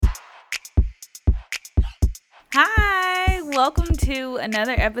welcome to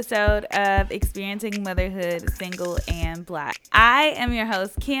another episode of Experiencing Motherhood Single and Black. I am your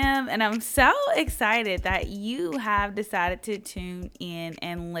host, Kim, and I'm so excited that you have decided to tune in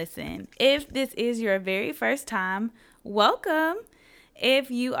and listen. If this is your very first time, welcome. If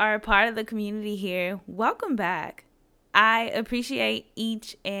you are a part of the community here, welcome back. I appreciate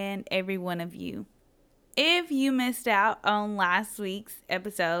each and every one of you. If you missed out on last week's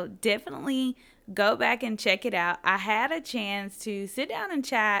episode, definitely go back and check it out. I had a chance to sit down and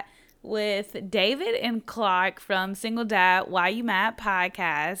chat with David and Clark from Single Dad Why You Mad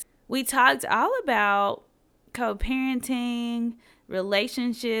podcast. We talked all about co-parenting,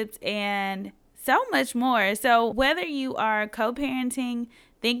 relationships, and so much more. So whether you are co-parenting,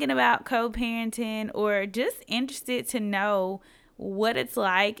 thinking about co-parenting, or just interested to know what it's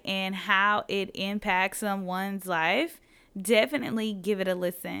like and how it impacts someone's life, definitely give it a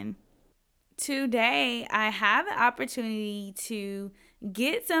listen. Today, I have the opportunity to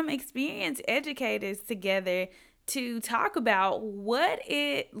get some experienced educators together to talk about what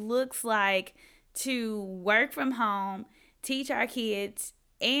it looks like to work from home, teach our kids,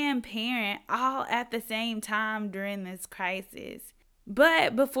 and parent all at the same time during this crisis.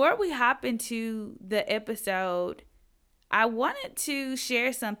 But before we hop into the episode, I wanted to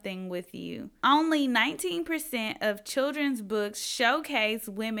share something with you. Only 19% of children's books showcase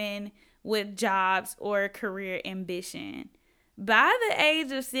women with jobs or career ambition. By the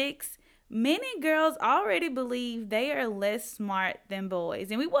age of 6, many girls already believe they are less smart than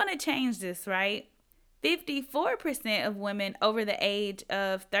boys. And we want to change this, right? 54% of women over the age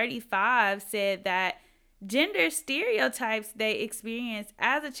of 35 said that gender stereotypes they experienced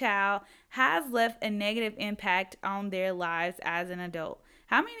as a child has left a negative impact on their lives as an adult.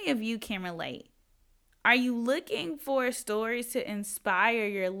 How many of you can relate? Are you looking for stories to inspire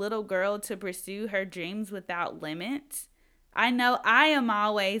your little girl to pursue her dreams without limits? I know I am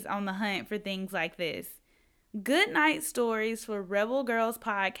always on the hunt for things like this. Good Night Stories for Rebel Girls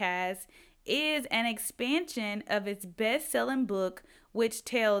podcast is an expansion of its best-selling book, which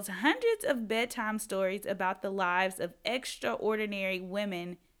tells hundreds of bedtime stories about the lives of extraordinary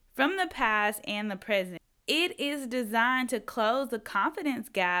women from the past and the present. It is designed to close the confidence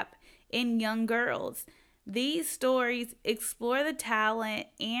gap in young girls. These stories explore the talent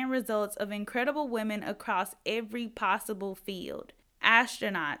and results of incredible women across every possible field.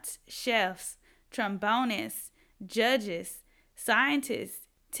 Astronauts, chefs, trombonists, judges, scientists,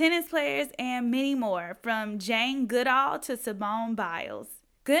 tennis players, and many more, from Jane Goodall to Simone Biles.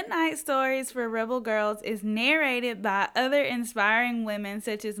 Good Night Stories for Rebel Girls is narrated by other inspiring women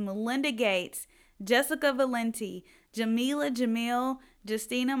such as Melinda Gates, Jessica Valenti, Jamila Jamil,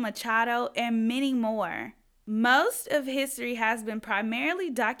 Justina Machado, and many more. Most of history has been primarily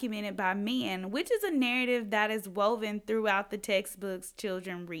documented by men, which is a narrative that is woven throughout the textbooks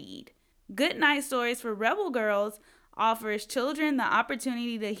children read. Good Night Stories for Rebel Girls offers children the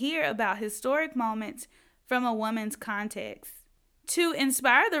opportunity to hear about historic moments from a woman's context. To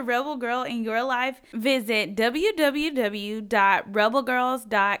inspire the rebel girl in your life, visit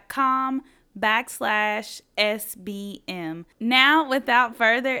www.rebelgirls.com/SBM. Now, without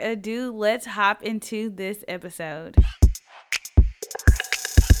further ado, let's hop into this episode.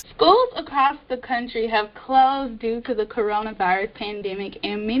 Schools across the country have closed due to the coronavirus pandemic,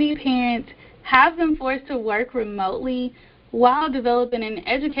 and many parents have been forced to work remotely while developing an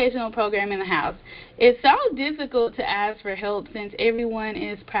educational program in the house. It's so difficult to ask for help since everyone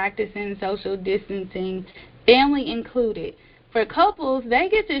is practicing social distancing, family included. For couples, they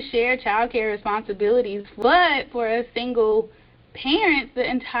get to share childcare responsibilities, but for us single parents, the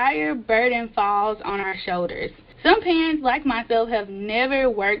entire burden falls on our shoulders. Some parents, like myself, have never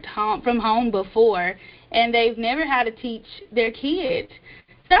worked from home before, and they've never had to teach their kids.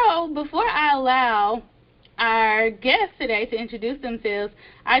 So before I allow our guests today to introduce themselves,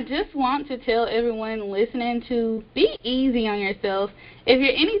 I just want to tell everyone listening to be easy on yourself. If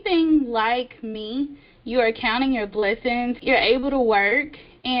you're anything like me, you are counting your blessings, you're able to work,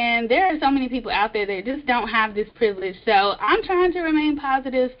 and there are so many people out there that just don't have this privilege. So I'm trying to remain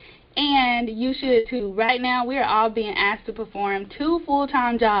positive, and you should too. Right now, we are all being asked to perform 2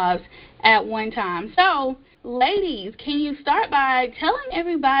 full-time jobs at one time. So, ladies, can you start by telling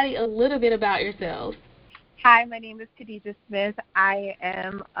everybody a little bit about yourselves? Hi, my name is Khadijah Smith. I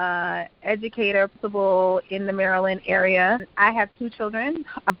am an educator, principal in the Maryland area. I have 2 children,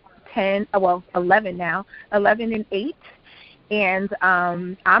 11 now, 11 and 8. And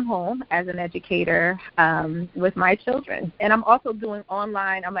I'm home as an educator with my children. And I'm also doing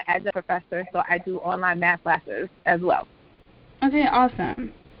online. I'm an adjunct professor, so I do online math classes as well. Okay,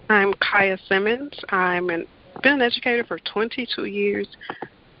 awesome. I'm Kaya Simmons. I'm an been an educator for 22 years.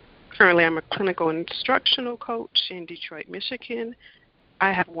 Currently, I'm a clinical instructional coach in Detroit, Michigan.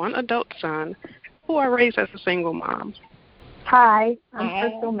 I have one adult son who I raised as a single mom. Hi, I'm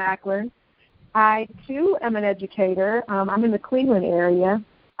Crystal Macklin. I, too, am an educator. I'm in the Cleveland area.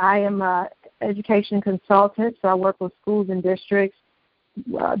 I am an education consultant, so I work with schools and districts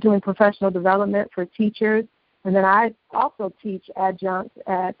doing professional development for teachers. And then I also teach adjuncts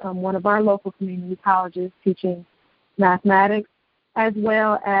at one of our local community colleges teaching mathematics, as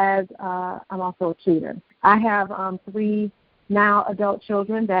well as I'm also a tutor. I have 3 now adult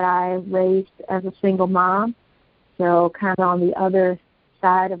children that I raised as a single mom, so kind of on the other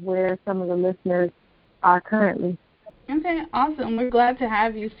side of where some of the listeners are currently. Okay, awesome. We're glad to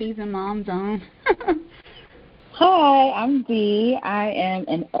have you, seasoned moms on. Hi, I'm Dee. I am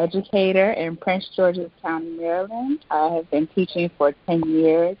an educator in Prince George's County, Maryland. I have been teaching for 10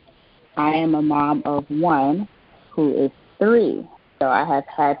 years. I am a mom of 1 who is 3, so I have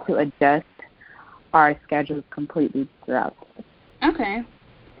had to adjust our schedules completely throughout this. Okay,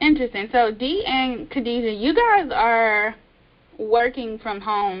 interesting. So Dee and Khadijah, you guys are working from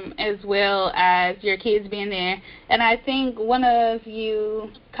home as well as your kids being there. And I think one of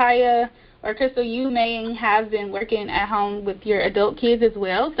you, Kaya or Crystal, you may have been working at home with your adult kids as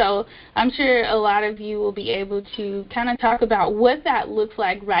well. So I'm sure a lot of you will be able to kind of talk about what that looks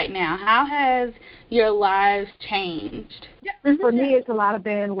like right now. How has your lives changed? For me, it's a lot of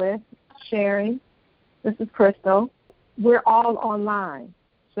bandwidth sharing. This is Crystal. We're all online.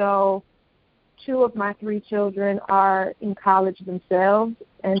 So 2 of my 3 children are in college themselves,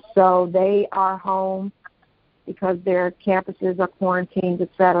 and so they are home because their campuses are quarantined, et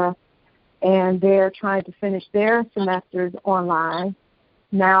cetera, and they're trying to finish their semesters online.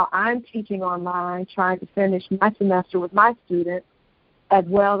 Now I'm teaching online, trying to finish my semester with my students as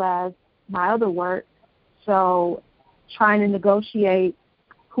well as my other work, so trying to negotiate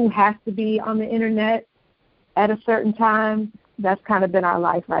who has to be on the Internet at a certain time. That's kind of been our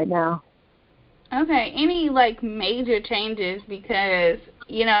life right now. Okay, any major changes? Because,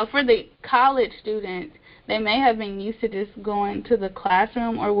 for the college students, they may have been used to just going to the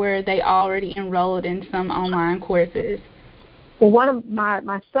classroom, or were they already enrolled in some online courses? Well, one of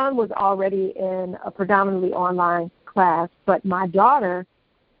my son was already in a predominantly online class, but my daughter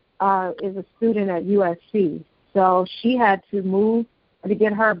is a student at USC, so she had to move to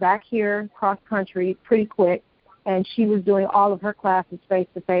get her back here cross country pretty quick. And she was doing all of her classes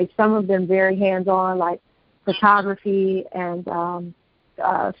face-to-face, some of them very hands-on, like photography and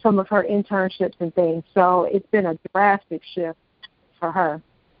some of her internships and things. So it's been a drastic shift for her.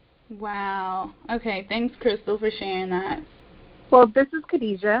 Wow. Okay, thanks, Crystal, for sharing that. Well, this is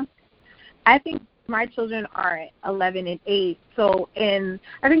Khadijah. I think my children are 11 and 8. So, and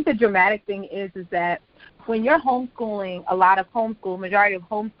I think the dramatic thing is that when you're homeschooling, majority of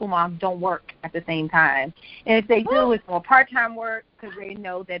homeschool moms don't work at the same time. And if they do, it's more part-time work because they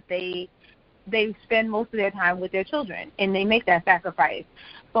know that they spend most of their time with their children, and they make that sacrifice.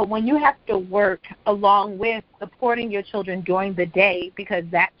 But when you have to work along with supporting your children during the day, because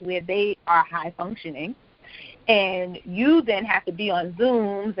that's where they are high functioning, and you then have to be on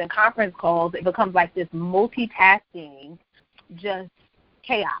Zooms and conference calls, it becomes like this multitasking, just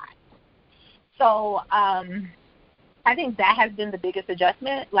chaos. So I think that has been the biggest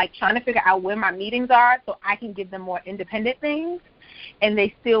adjustment, like trying to figure out where my meetings are so I can give them more independent things and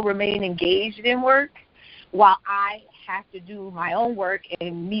they still remain engaged in work while I have to do my own work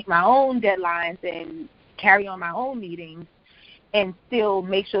and meet my own deadlines and carry on my own meetings and still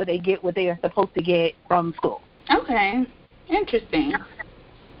make sure they get what they are supposed to get from school. Okay. Interesting.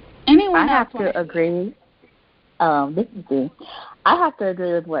 Anyone I else have to agree. This is Dee. I have to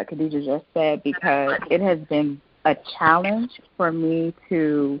agree with what Khadijah just said because it has been a challenge for me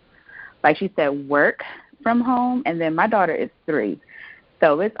to, like she said, work from home. And then my daughter is 3.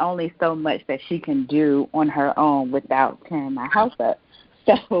 So it's only so much that she can do on her own without tearing my house up.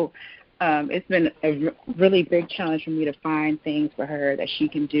 So it's been a really big challenge for me to find things for her that she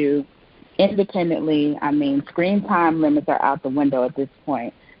can do independently. I mean, screen time limits are out the window at this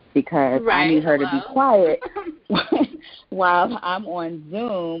point because I need her to be quiet while I'm on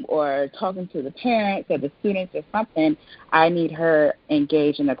Zoom or talking to the parents or the students or something. I need her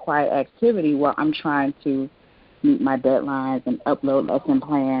engaged in a quiet activity while I'm trying to meet my deadlines and upload lesson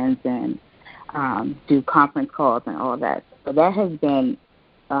plans and do conference calls and all that. So that has been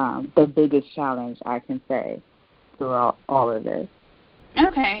the biggest challenge, I can say, throughout all of this.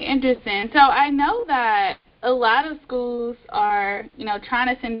 Okay, interesting. So I know that a lot of schools are,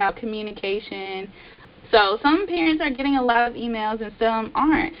 trying to send out communication So some parents are getting a lot of emails and some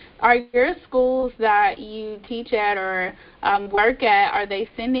aren't. Are your schools that you teach at or work at, are they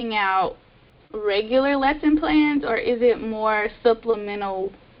sending out regular lesson plans, or is it more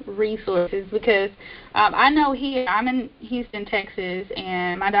supplemental resources? Because I know here, I'm in Houston, Texas,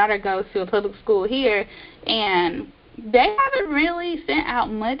 and my daughter goes to a public school here, and they haven't really sent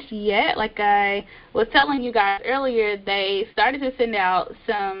out much yet. Like I was telling you guys earlier, they started to send out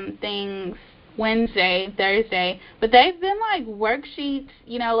some things Wednesday, Thursday, but they've been like worksheets,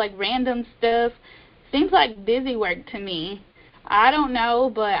 like random stuff. Seems like busy work to me. I don't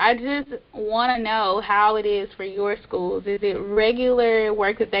know, but I just want to know how it is for your schools. Is it regular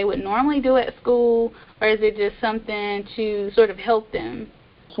work that they would normally do at school, or is it just something to sort of help them?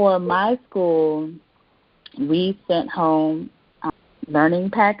 For my school, we sent home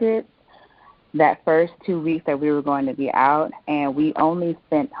learning packets that first 2 weeks that we were going to be out, and we only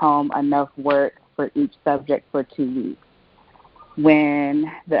sent home enough work for each subject for 2 weeks. When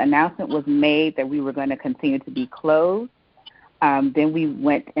the announcement was made that we were going to continue to be closed, then we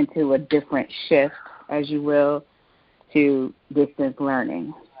went into a different shift, as you will, to distance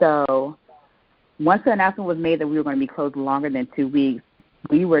learning. So once the announcement was made that we were going to be closed longer than 2 weeks,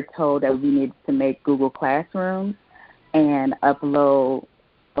 we were told that we needed to make Google Classrooms and upload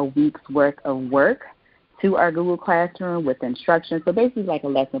a week's worth of work to our Google Classroom with instructions. So basically like a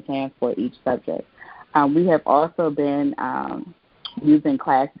lesson plan for each subject. We have also been using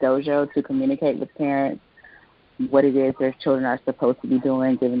Class Dojo to communicate with parents what it is their children are supposed to be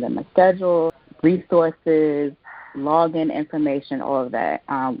doing, giving them a schedule, resources, login information, all of that,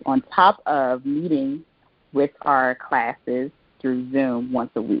 on top of meeting with our classes through Zoom once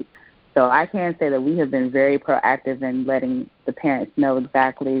a week. So I can say that we have been very proactive in letting the parents know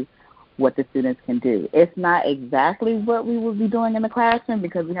exactly what the students can do. It's not exactly what we will be doing in the classroom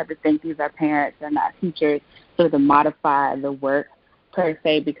because we have to think these are parents, they're not teachers, so to modify the work per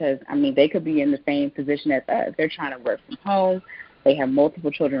se, because, they could be in the same position as us. They're trying to work from home. They have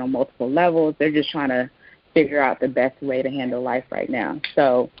multiple children on multiple levels. They're just trying to figure out the best way to handle life right now.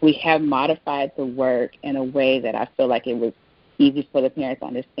 So we have modified the work in a way that I feel like it was easy for the parents to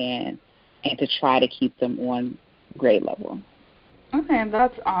understand and to try to keep them on grade level. Okay,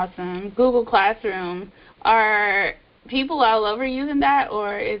 that's awesome. Google Classroom, are people all over using that,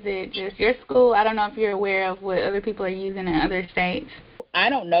 or is it just your school? I don't know if you're aware of what other people are using in other states.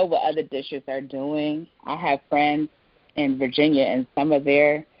 I don't know what other districts are doing. I have friends in Virginia, and some of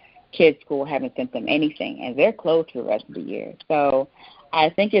their kids' school haven't sent them anything, and they're closed for the rest of the year. So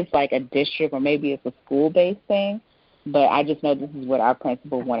I think it's like a district, or maybe it's a school-based thing, but I just know this is what our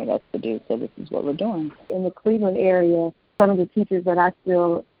principal wanted us to do, so this is what we're doing. In the Cleveland area, some of the teachers that I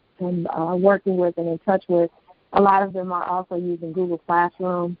still am working with and in touch with, a lot of them are also using Google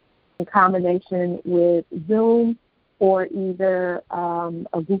Classroom in combination with Zoom or either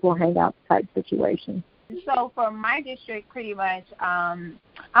a Google Hangout type situation. So for my district, pretty much, I'm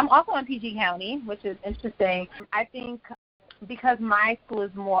also in PG County, which is interesting. I think because my school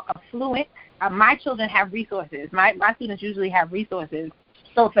is more affluent, my children have resources. My students usually have resources.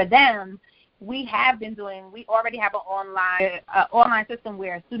 So for them, we already have an online system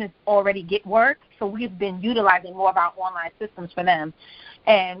where students already get work. So we've been utilizing more of our online systems for them.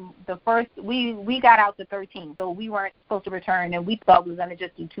 And we got out the 13th, so we weren't supposed to return, and we thought we were going to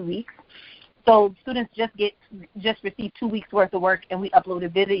just do 2 weeks. So students just received 2 weeks worth of work, and we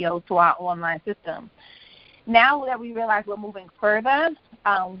uploaded videos to our online system. Now that we realize we're moving further,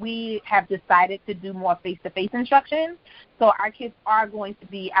 we have decided to do more face-to-face instruction. So our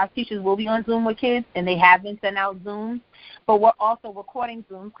teachers will be on Zoom with kids, and they have been sent out Zooms. But we're also recording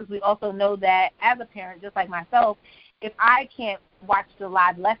Zooms because we also know that as a parent, just like myself, if I can't watch the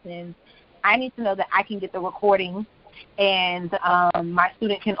live lessons, I need to know that I can get the recording, and my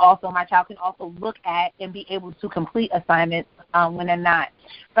child can also look at and be able to complete assignments when they're not.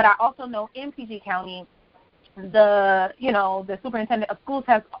 But I also know in PG County, the superintendent of schools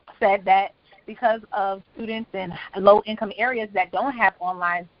has said that because of students in low-income areas that don't have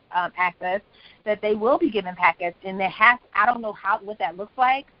online access, that they will be given packets, and I don't know what that looks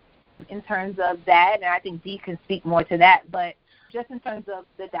like in terms of that, and I think Dee can speak more to that, but just in terms of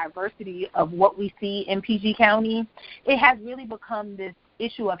the diversity of what we see in PG County, it has really become this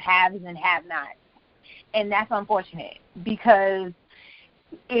issue of haves and have-nots, and that's unfortunate because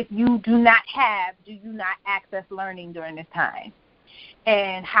if you do not have, do you not access learning during this time?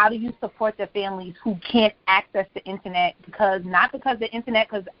 And how do you support the families who can't access the internet because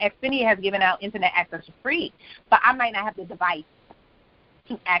Xfinity has given out internet access for free, but I might not have the device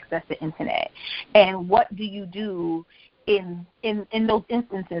to access the internet. And what do you do in those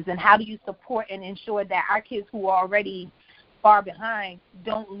instances, and how do you support and ensure that our kids who are already far behind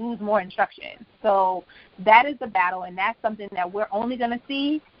don't lose more instruction? So that is the battle, and that's something that we're only going to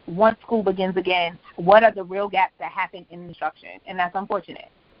see once school begins again. What are the real gaps that happen in instruction? And that's unfortunate.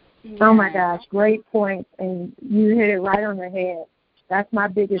 Oh, my gosh, great point, and you hit it right on the head. That's my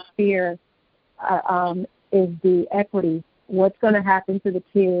biggest fear, is the equity. What's going to happen to the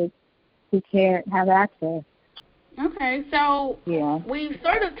kids who can't have access? Okay, so we've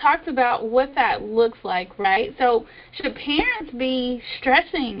sort of talked about what that looks like, right? So should parents be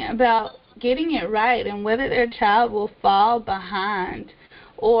stressing about getting it right and whether their child will fall behind,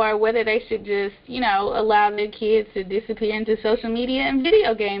 or whether they should just, allow their kids to disappear into social media and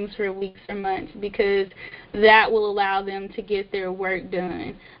video games for weeks or months, because that will allow them to get their work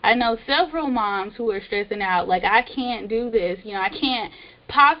done? I know several moms who are stressing out, like, I can't do this. I can't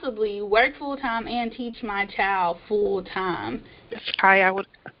possibly work full-time and teach my child full-time. I would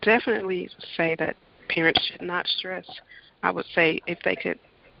definitely say that parents should not stress. I would say if they could,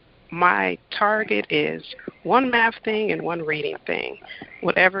 my target is one math thing and one reading thing.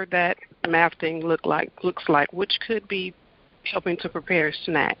 Whatever that math thing looks like, which could be helping to prepare a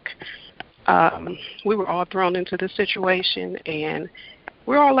snack. We were all thrown into this situation, and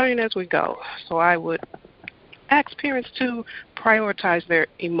we're all learning as we go. So I would ask parents to prioritize their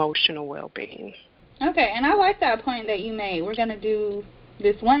emotional well-being. Okay, and I like that point that you made. We're going to do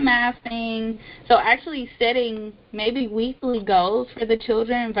this one math thing. So actually setting maybe weekly goals for the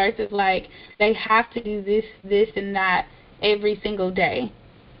children versus like they have to do this, and that every single day.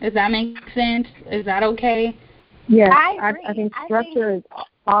 Does that make sense? Is that okay? Yes, I think structure is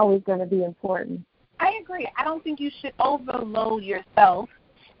always going to be important. I agree. I don't think you should overload yourself,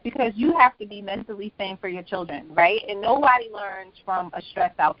 because you have to be mentally sane for your children, right? And nobody learns from a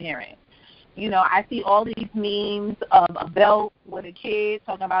stressed out parent. I see all these memes of a belt with a kid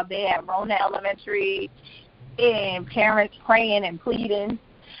talking about they at Rona Elementary and parents praying and pleading.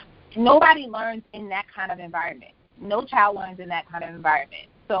 Nobody learns in that kind of environment. No child learns in that kind of environment.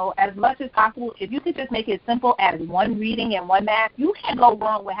 So as much as possible, if you could just make it simple as one reading and one math, you can't go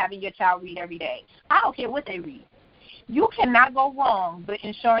wrong with having your child read every day. I don't care what they read. You cannot go wrong with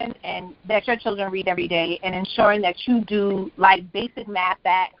ensuring and that your children read every day, and ensuring that you do like basic math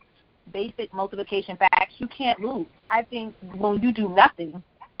facts, basic multiplication facts. You can't lose. I think when you do nothing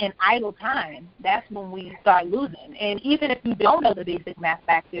in idle time, that's when we start losing. And even if you don't know the basic math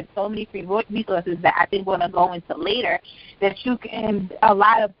facts, there's so many free resources that I think we're going to go into later that you can, a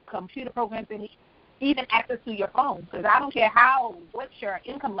lot of computer programs and even access to your phone, because I don't care what your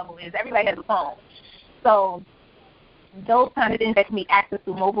income level is, everybody has a phone. So those kind of things that can be accessed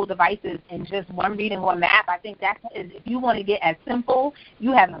through mobile devices and just one reading, one math, I think if you want to get as simple,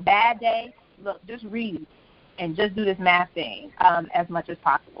 you have a bad day, look, just read and just do this math thing as much as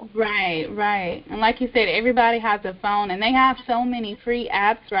possible. Right. And like you said, everybody has a phone, and they have so many free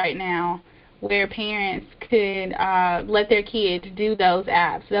apps right now where parents could let their kids do those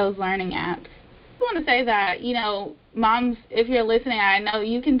apps, those learning apps. I want to say that, moms, if you're listening, I know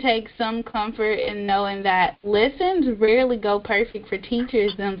you can take some comfort in knowing that lessons rarely go perfect for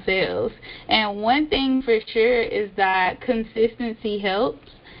teachers themselves. And one thing for sure is that consistency helps.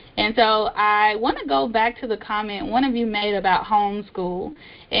 And so I want to go back to the comment one of you made about homeschool.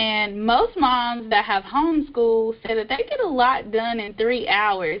 And most moms that have homeschool say that they get a lot done in 3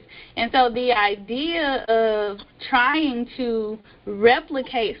 hours. And so the idea of trying to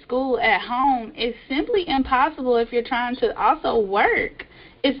replicate school at home is simply impossible if you're trying to also work.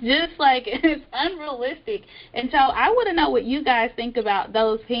 It's just like, it's unrealistic. And so I want to know what you guys think about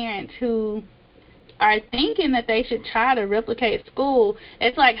those parents who are thinking that they should try to replicate school.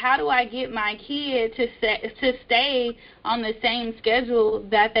 It's like, how do I get my kid to stay on the same schedule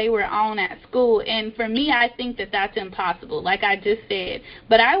that they were on at school? And for me, I think that that's impossible, like I just said.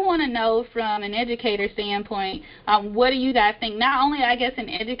 But I want to know from an educator standpoint, what do you guys think? Not only, I guess, an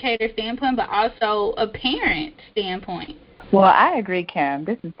educator standpoint, but also a parent standpoint. Well, I agree, Kim.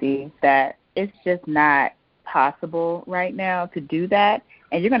 This is Dee, that it's just not possible right now to do that.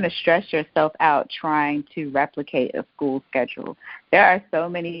 And you're going to stress yourself out trying to replicate a school schedule. There are so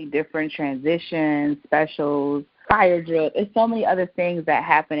many different transitions, specials, fire drill. There's so many other things that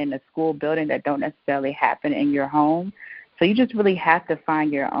happen in a school building that don't necessarily happen in your home. So you just really have to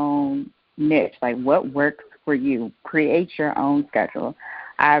find your own niche, like what works for you. Create your own schedule.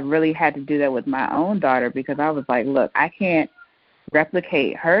 I really had to do that with my own daughter because I was like, look, I can't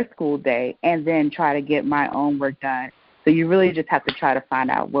replicate her school day and then try to get my own work done. So you really just have to try to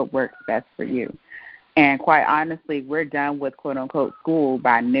find out what works best for you. And quite honestly, we're done with quote-unquote school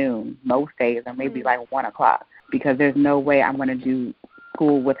by noon most days, or maybe like 1 o'clock. because there's no way I'm going to do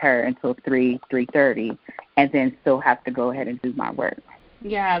school with her until 3:30, and then still have to go ahead and do my work.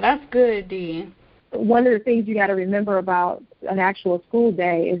 Yeah, that's good, Dee. One of the things you got to remember about an actual school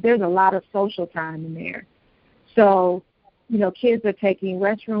day is there's a lot of social time in there. So, you know, kids are taking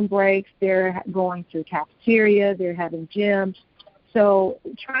restroom breaks, they're going to cafeteria, they're having gyms. So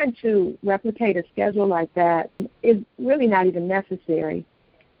trying to replicate a schedule like that is really not even necessary.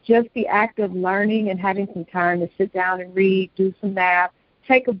 Just the act of learning and having some time to sit down and read, do some math,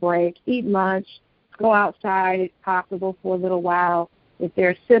 take a break, eat lunch, go outside if possible for a little while. If there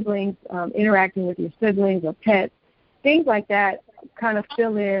are siblings, interacting with your siblings or pets, things like that kind of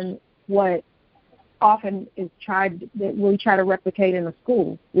fill in what often is that we try to replicate in a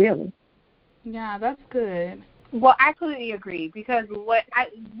school, really. Yeah, that's good. Well, I completely agree, because what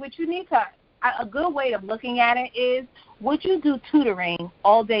you need to, a good way of looking at it is, would you do tutoring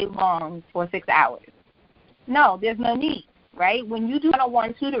all day long for 6 hours? No, there's no need, right? When you do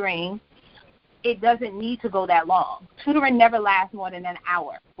one-on-one tutoring, it doesn't need to go that long. Tutoring never lasts more than an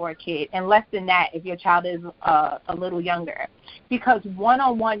hour for a kid, and less than that if your child is a little younger. Because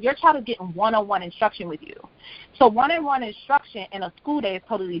one-on-one, your child is getting one-on-one instruction with you. So one-on-one instruction in a school day is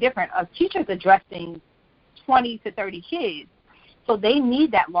totally different. A teacher's addressing 20 to 30 kids, so they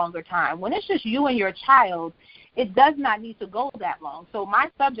need that longer time. When it's just you and your child, it does not need to go that long. So my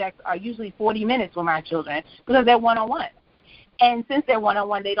subjects are usually 40 minutes with my children because they're one-on-one. And since they're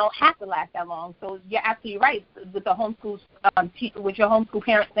one-on-one, they don't have to last that long. So you're absolutely right with the homeschool, with your homeschool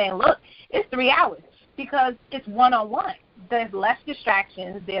parents saying, look, it's 3 hours because it's one-on-one. There's less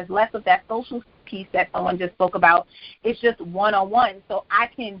distractions. There's less of that social piece that someone just spoke about. It's just one-on-one. So I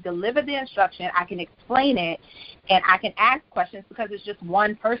can deliver the instruction, I can explain it, and I can ask questions because it's just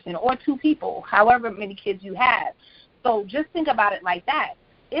one person or two people, however many kids you have. So just think about it like that.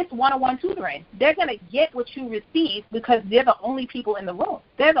 It's one-on-one tutoring. They're going to get what you receive because they're the only people in the room.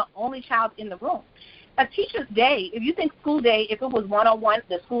 They're the only child in the room. A teacher's day, if you think school day, if it was one-on-one,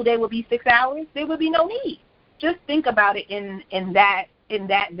 the school day would be 6 hours, there would be no need. Just think about it in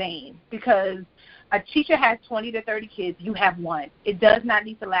that vein, because a teacher has 20 to 30 kids, you have one. It does not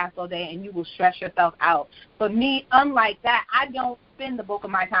need to last all day, and you will stress yourself out. But me, unlike that, I don't spend the bulk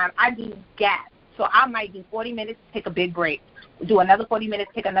of my time. I do gaps. So I might do 40 minutes, take a big break. Do another 40 minutes,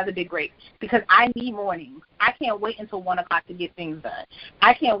 take another big break, because I need mornings. I can't wait until 1 o'clock to get things done.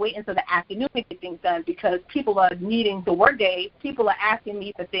 I can't wait until the afternoon to get things done because people are needing the work day. People are asking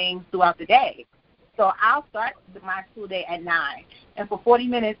me for things throughout the day. So I'll start my school day at 9, and for 40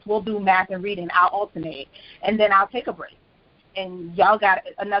 minutes we'll do math and reading. I'll alternate, and then I'll take a break. And y'all got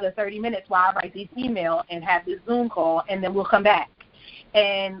another 30 minutes while I write these emails and have this Zoom call, and then we'll come back.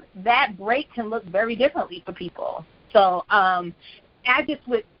 And that break can look very differently for people. So I just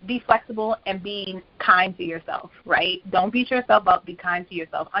would be flexible and be kind to yourself, right? Don't beat yourself up. Be kind to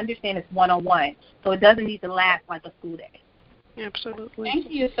yourself. Understand it's one-on-one, so it doesn't need to last like a school day. Absolutely. Thank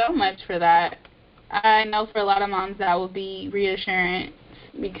you so much for that. I know for a lot of moms that would be reassurance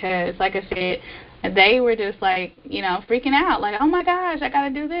because, like I said, they were just like, you know, freaking out, like, oh, my gosh, I got to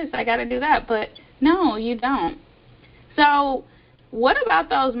do this, I got to do that. But, no, you don't. So what about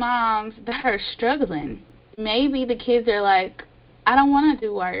those moms that are struggling? Maybe the kids are like, I don't want to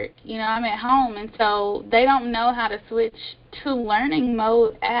do work. You know, I'm at home, and so they don't know how to switch to learning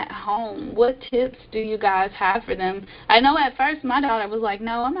mode at home. What tips do you guys have for them? I know at first my daughter was like,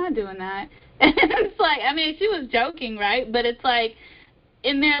 no, I'm not doing that. And it's like, I mean, she was joking, right? But it's like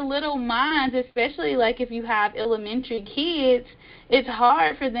in their little minds, especially like if you have elementary kids, it's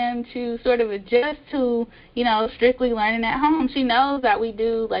hard for them to sort of adjust to, you know, strictly learning at home. She knows that we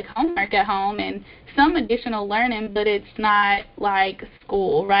do like homework at home and some additional learning, but it's not like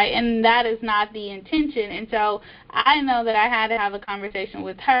school, right? And that is not the intention. And so I know that I had to have a conversation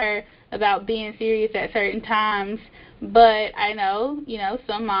with her about being serious at certain times, but I know, you know,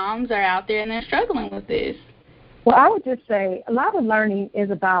 some moms are out there and they're struggling with this. Well, I would just say a lot of learning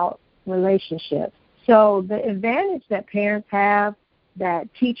is about relationships. So the advantage that parents have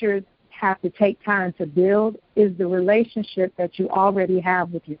that teachers have to take time to build is the relationship that you already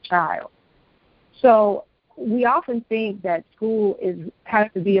have with your child. So we often think that school has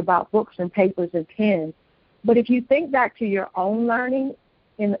to be about books and papers and pens. But if you think back to your own learning,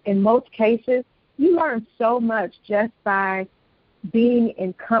 in most cases, you learn so much just by being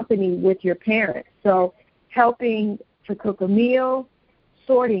in company with your parents. So helping to cook a meal,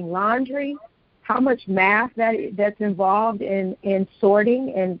 sorting laundry, how much math that's involved in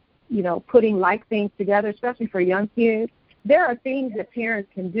sorting and, you know, putting like things together, especially for young kids. There are things that parents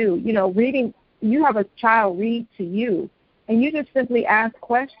can do. You know, reading, you have a child read to you, and you just simply ask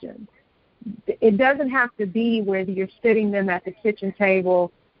questions. it doesn't have to be where you're sitting them at the kitchen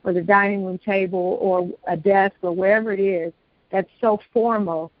table or the dining room table or a desk or wherever it is that's so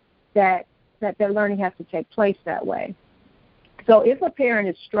formal that their learning has to take place that way. So if a parent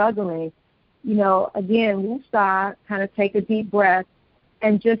is struggling, again, woosah, kind of take a deep breath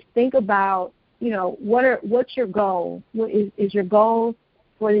and just think about, what's your goal? What is your goal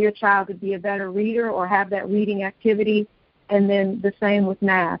for your child to be a better reader or have that reading activity? And then the same with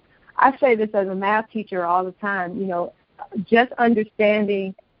math. I say this as a math teacher all the time, just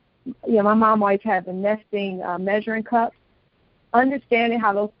understanding, my mom always had the nesting measuring cups, understanding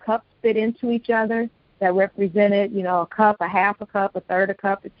how those cups fit into each other that represented, a cup, a half a cup, a third a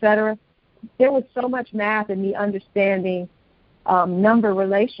cup, etc. There was so much math in me understanding number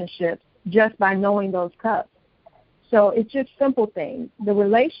relationships just by knowing those cups. So it's just simple things. The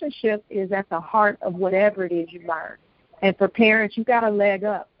relationship is at the heart of whatever it is you learn. And for parents, you got a leg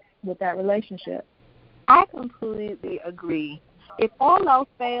up with that relationship. I completely agree. If all else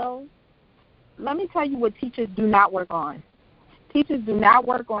fails, let me tell you what teachers do not work on. Teachers do not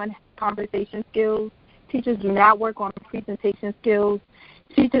work on conversation skills. Teachers do not work on presentation skills.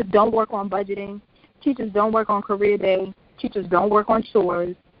 Teachers don't work on budgeting. Teachers don't work on career day. Teachers don't work on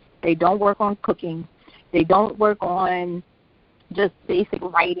chores. They don't work on cooking. They don't work on just basic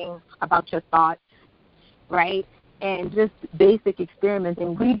writing about your thoughts, right? And just basic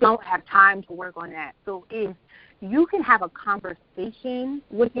experimenting. We don't have time to work on that. So if you can have a conversation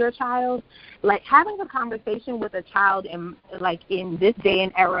with your child, like having a conversation with a child in this day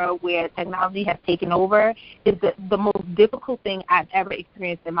and era where technology has taken over is the most difficult thing I've ever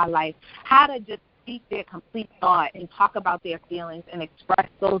experienced in my life. How to just speak their complete thought and talk about their feelings and express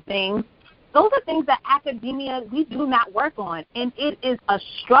those things. Those are things that academia, we do not work on, and it is a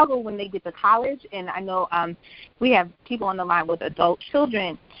struggle when they get to college. And I know we have people on the line with adult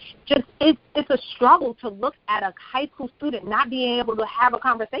children. Just it's a struggle to look at a high school student not being able to have a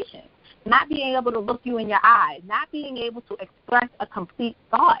conversation, not being able to look you in your eyes, not being able to express a complete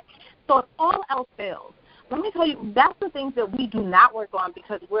thought. So if all else fails, let me tell you, that's the things that we do not work on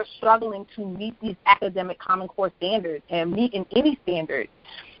because we're struggling to meet these academic Common Core standards and meet in any standard.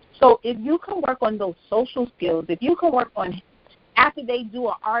 So if you can work on those social skills, if you can work on after they do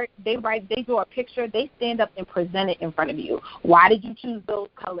an art, they draw a picture, they stand up and present it in front of you. Why did you choose those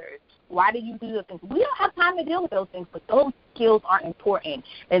colors? Why did you do those things? We don't have time to deal with those things, but those skills are important.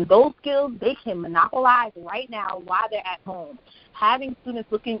 And those skills, they can monopolize right now while they're at home. Having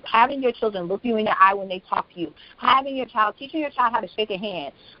your children look you in your eye when they talk to you, teaching your child how to shake a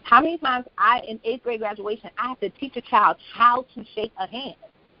hand. How many times in 8th grade graduation, I have to teach a child how to shake a hand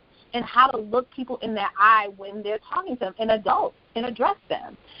and how to look people in their eye when they're talking to them, and adults, and address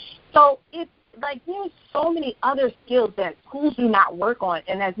them. So it's like there's so many other skills that schools do not work on,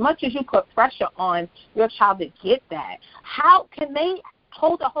 and as much as you put pressure on your child to get that, how can they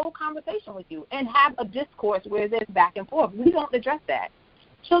hold a whole conversation with you and have a discourse where there's back and forth? We don't address that.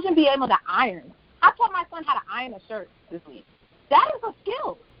 Children be able to iron. I taught my son how to iron a shirt this week. That is a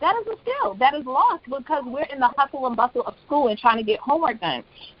skill. That is a skill that is lost because we're in the hustle and bustle of school and trying to get homework done.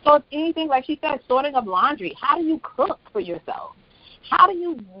 So it's anything, like she said, sorting of laundry. How do you cook for yourself? How do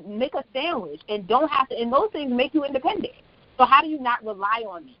you make a sandwich and don't have to, and those things make you independent. So how do you not rely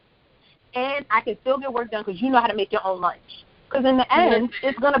on me? And I can still get work done because you know how to make your own lunch. Because in the end,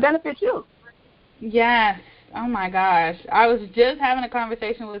 it's going to benefit you. Yes. Oh, my gosh. I was just having a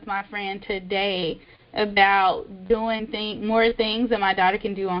conversation with my friend today about doing more things that my daughter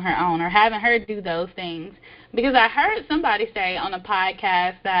can do on her own, or having her do those things. Because I heard somebody say on a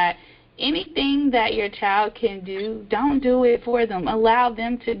podcast that anything that your child can do, don't do it for them. Allow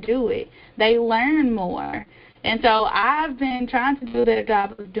them to do it. They learn more. And so I've been trying to do a better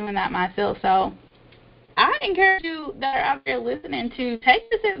job of doing that myself. So I encourage you that are out there listening to take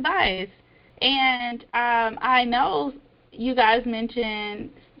this advice. And I know you guys mentioned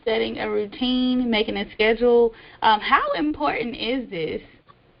setting a routine, making a schedule. How important is this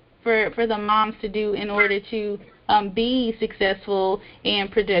for the moms to do in order to be successful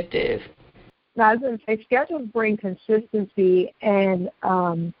and productive? Now, I was going to say schedules bring consistency and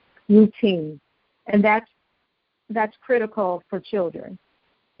routine, and that's critical for children.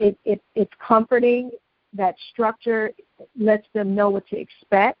 It's comforting. That structure lets them know what to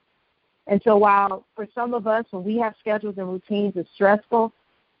expect. And so while for some of us, when we have schedules and routines, it's stressful,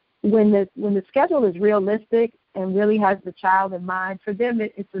 when the schedule is realistic and really has the child in mind, for them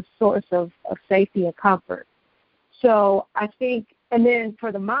it's a source of safety and comfort. So I think, and then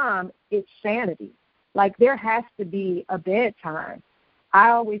for the mom, it's sanity. Like there has to be a bedtime. I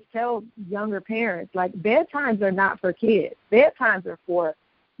always tell younger parents, like bedtimes are not for kids. Bedtimes are for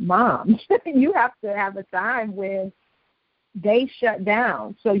moms. You have to have a time when they shut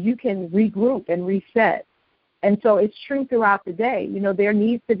down so you can regroup and reset. And so it's true throughout the day. You know, there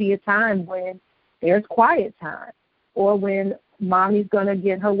needs to be a time when there's quiet time, or when mommy's going to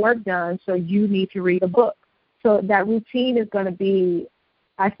get her work done, so you need to read a book. So that routine is going to be,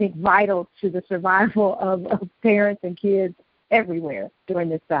 I think, vital to the survival of parents and kids everywhere during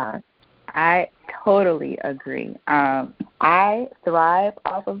this time. I totally agree. I thrive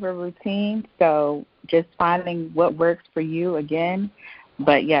off of a routine, so just finding what works for you again.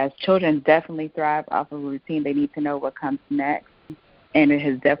 But, yes, children definitely thrive off of a routine. They need to know what comes next, and it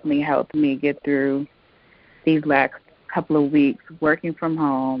has definitely helped me get through these last couple of weeks working from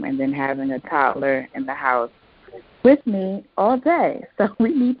home and then having a toddler in the house with me all day. So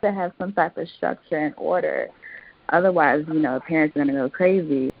we need to have some type of structure and order. Otherwise, you know, parents are going to go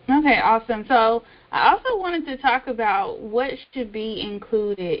crazy. Okay, awesome. So I also wanted to talk about what should be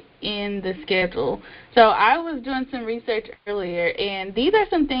included in the schedule. So I was doing some research earlier, and these are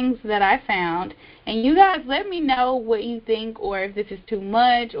some things that I found. And you guys let me know what you think, or if this is too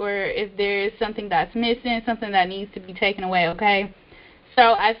much, or if there is something that's missing, something that needs to be taken away, okay? So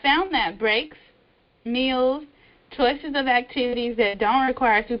I found that breaks, meals, choices of activities that don't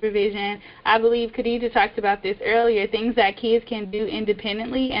require supervision. I believe Khadijah talked about this earlier, things that kids can do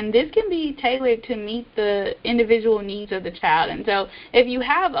independently, and this can be tailored to meet the individual needs of the child. And so if you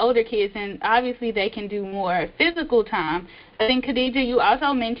have older kids, then obviously they can do more physical time. I think, Khadijah, you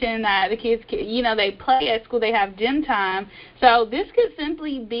also mentioned that the kids, you know, they play at school, they have gym time. So this could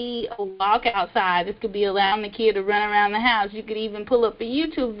simply be a walk outside. This could be allowing the kid to run around the house. You could even pull up a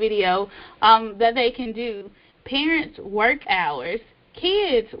YouTube video that they can do. Parents' work hours,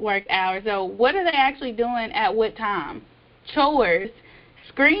 kids' work hours. So what are they actually doing at what time? Chores,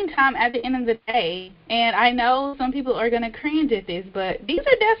 screen time at the end of the day. And I know some people are going to cringe at this, but these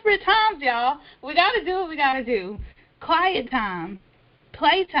are desperate times, y'all. We got to do what we got to do. Quiet time,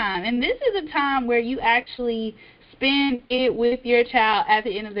 play time. And this is a time where you actually spend it with your child at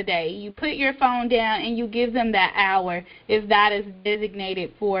the end of the day. You put your phone down and you give them that hour if that is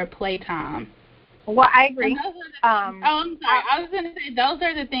designated for playtime. Well, I agree. I'm sorry. I was going to say those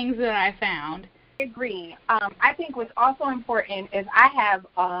are the things that I found. I agree. I think what's also important is I have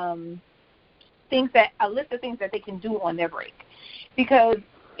a list of things that they can do on their break, because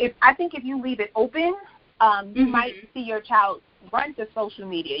if you leave it open, you might see your child run to social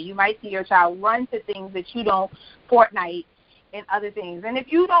media. You might see your child run to things that you don't, Fortnite and other things. And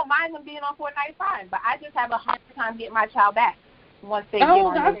if you don't mind them being on Fortnite, fine. But I just have a hard time getting my child back once they get on.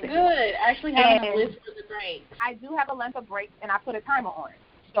 Oh, that's good. Actually having a list for the break. I do have a length of breaks, and I put a timer on it.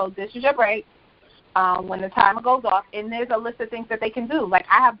 So this is your break. When the timer goes off, and there's a list of things that they can do. Like,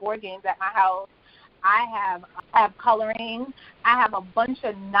 I have board games at my house. I have coloring. I have a bunch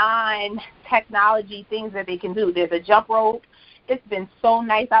of non-technology things that they can do. There's a jump rope. It's been so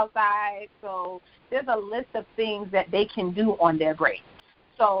nice outside. So there's a list of things that they can do on their break.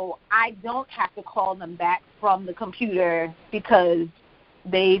 So I don't have to call them back from the computer because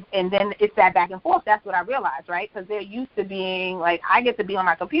and then it's that back and forth. That's what I realized, right? Because they're used to being like, I get to be on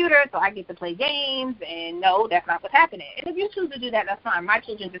my computer, so I get to play games, and no, that's not what's happening. And if you choose to do that, that's fine. My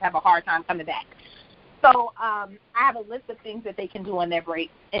children just have a hard time coming back. So I have a list of things that they can do on their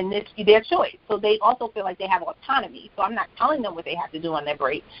break, and it's their choice. So they also feel like they have autonomy. So I'm not telling them what they have to do on their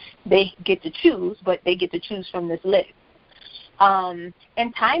break. They get to choose, but they get to choose from this list. And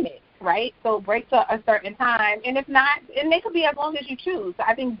time it, right? So breaks are a certain time, and if not, and they could be as long as you choose. So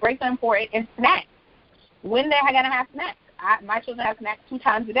I think breaks are important, and snacks. When they're going to have snacks. My children have snacks 2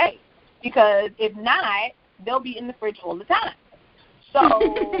 times a day, because if not, they'll be in the fridge all the time. So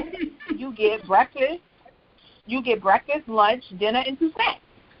you get breakfast, lunch, dinner, and 2 snacks.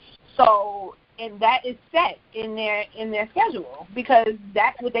 So, and that is set in their schedule, because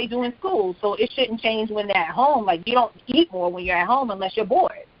that's what they do in school. So it shouldn't change when they're at home. Like, you don't eat more when you're at home unless you're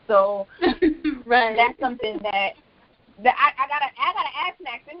bored. So right. That's something that I gotta add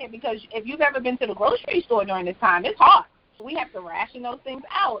snacks in there, because if you've ever been to the grocery store during this time, it's hard. We have to ration those things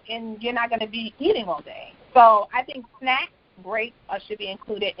out, and you're not going to be eating all day. So I think snacks, breaks should be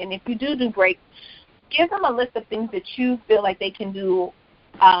included. And if you do breaks, give them a list of things that you feel like they can do,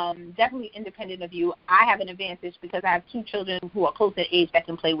 definitely independent of you. I have an advantage because I have 2 children who are close in age that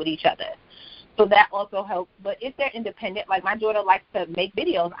can play with each other. So that also helps. But if they're independent, like my daughter likes to make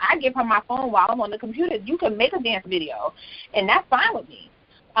videos, I give her my phone while I'm on the computer. You can make a dance video, and that's fine with me.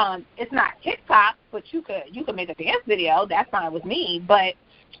 It's not TikTok, but you could make a dance video. That's fine with me. But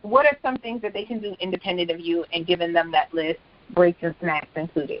what are some things that they can do independent of you, and giving them that list, breaks and snacks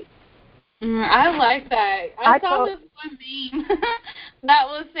included? I like that. I saw this one meme that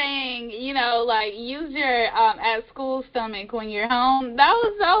was saying, like, use your at school stomach when you're home. That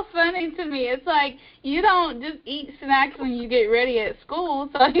was so funny to me. It's like you don't just eat snacks when you get ready at school,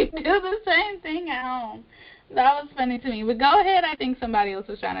 so you do the same thing at home. That was funny to me. But go ahead. I think somebody else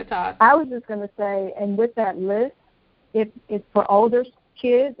was trying to talk. I was just going to say, and with that list, it's for older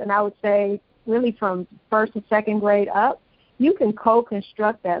kids, and I would say really from first and second grade up, you can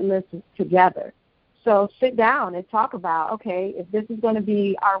co-construct that list together. So sit down and talk about, okay, if this is going to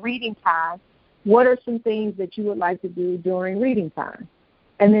be our reading time, what are some things that you would like to do during reading time?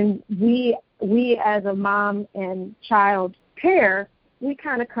 And then we as a mom and child pair, we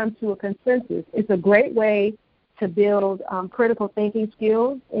kind of come to a consensus. It's a great way to build critical thinking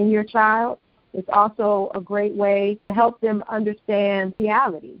skills in your child. It's also a great way to help them understand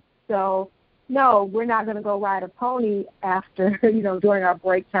reality. So no, we're not going to go ride a pony after, during our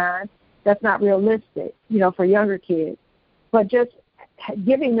break time. That's not realistic, for younger kids. But just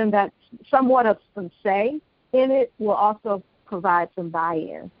giving them that somewhat of some say in it will also provide some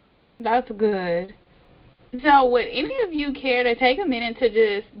buy-in. That's good. So would any of you care to take a minute to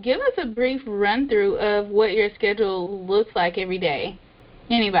just give us a brief run-through of what your schedule looks like every day?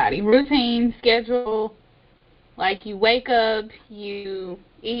 Anybody? Routine, schedule, like you wake up, you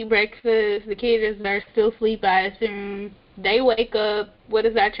eat breakfast, the kids are still asleep, I assume. They wake up. What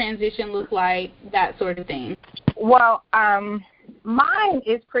does that transition look like? That sort of thing. Well, mine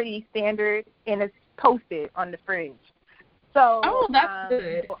is pretty standard, and it's posted on the fridge. So that's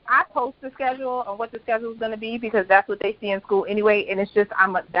good. I post the schedule on what the schedule is going to be because that's what they see in school anyway, and it's just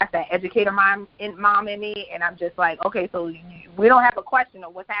that's that educator mom in me, and I'm just like, okay, so we don't have a question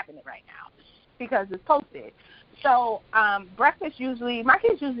of what's happening right now because it's posted. So breakfast my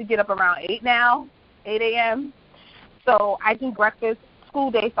kids usually get up around 8 a.m. So I do breakfast.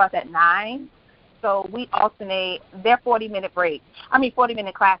 School day starts at 9. So we alternate. They're 40-minute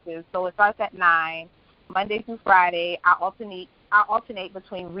classes. So it starts at 9, Monday through Friday. I alternate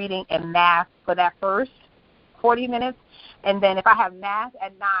between reading and math for that first 40 minutes. And then if I have math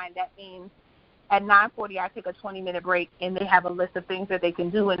at 9, that means at 9:40 I take a 20-minute break, and they have a list of things that they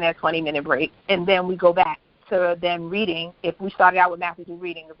can do in their 20-minute break. And then we go back to them reading. If we started out with math, we do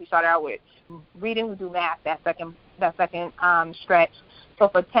reading. If we started out with reading, we do math that second stretch. So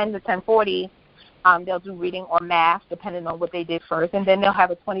for 10 to 10:40, they'll do reading or math, depending on what they did first, and then they'll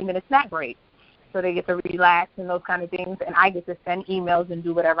have a 20-minute snack break. So they get to relax and those kind of things, and I get to send emails and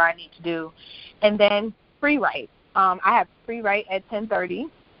do whatever I need to do. And then free write. I have free write at 10:30,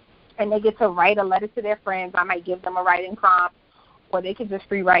 and they get to write a letter to their friends. I might give them a writing prompt, or they can just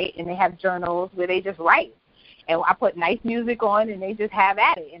free write, and they have journals where they just write. And I put nice music on, and they just have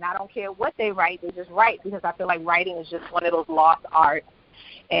at it. And I don't care what they write. They just write because I feel like writing is just one of those lost arts.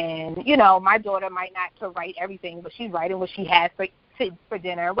 And, my daughter might not to write everything, but she's writing what she has for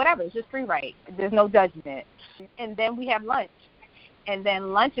dinner, whatever. It's just free write. There's no judgment. And then we have lunch. And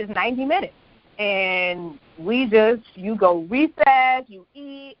then lunch is 90 minutes. And you go recess, you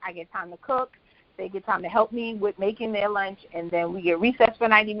eat, I get time to cook. They get time to help me with making their lunch. And then we get recess for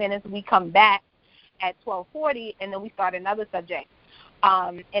 90 minutes. We come back at 12:40, and then we start another subject.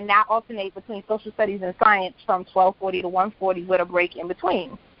 And now alternate between social studies and science from 12:40 to 1:40 with a break in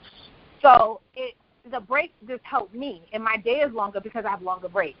between. So the breaks just help me, and my day is longer because I have longer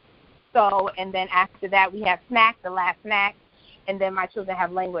breaks. So, and then after that, we have snacks, the last snack, and then my children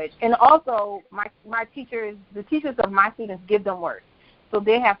have language. And also, the teachers of my students give them work, so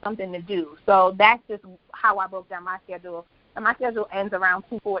they have something to do. So that's just how I broke down my schedule. And my schedule ends around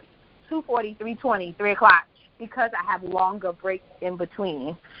 2:40, 3:20, 3 o'clock, because I have longer breaks in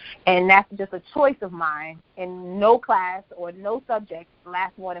between. And that's just a choice of mine. And no class or no subject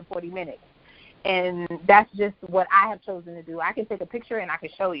lasts more than 40 minutes. And that's just what I have chosen to do. I can take a picture and I can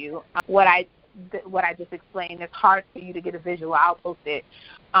show you what I just explained. It's hard for you to get a visual. I'll post it.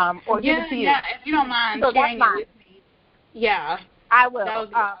 Or give it to you. Yeah, if you don't mind sharing it with me. Yeah. I will.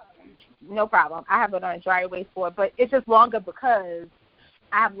 No problem. I have it on a dry erase board, but it's just longer because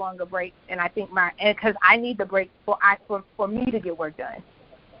I have longer breaks, and I think because I need the break for me to get work done.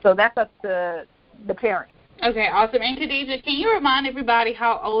 So that's up to the parent. Okay, awesome. And Khadijah, can you remind everybody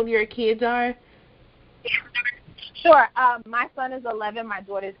how old your kids are? Sure. My son is 11. My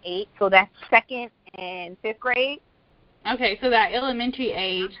daughter's 8. So that's 2nd and 5th grade. Okay, so that elementary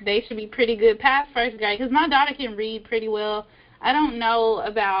age, they should be pretty good past 1st grade, because my daughter can read pretty well. I don't know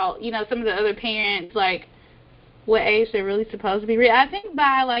about, some of the other parents, like, what age they're really supposed to be reading. I think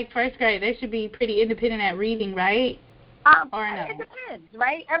by, 1st grade, they should be pretty independent at reading, right? Or no? It depends,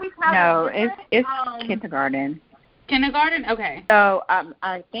 right? Every child No, is it's kindergarten. Kindergarten? Okay. So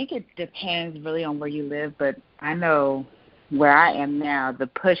I think it depends really on where you live, but I know where I am now, the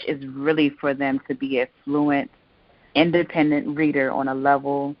push is really for them to be a fluent, independent reader on a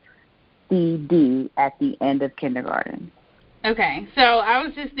level CD at the end of kindergarten. Okay, so I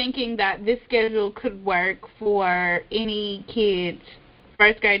was just thinking that this schedule could work for any kids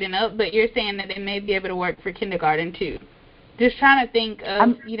first grade and up, but you're saying that it may be able to work for kindergarten too. Just trying to think of,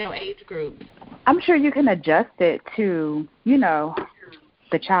 age groups. I'm sure you can adjust it to,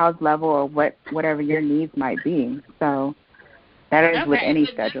 the child's level or whatever your needs might be. So that is with any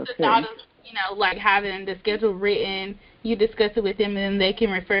schedule too. Thought of, like having the schedule written, you discuss it with them, and then they can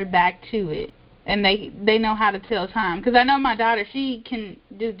refer back to it. And they know how to tell time. Because I know my daughter, she can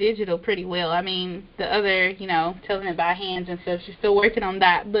do digital pretty well. I mean, the other, telling it by hands and stuff, she's still working on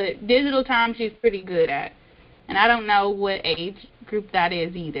that. But digital time, she's pretty good at. And I don't know what age group that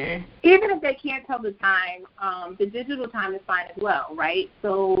is either. Even if they can't tell the time, the digital time is fine as well, right?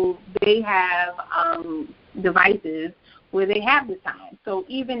 So they have devices where they have the time. So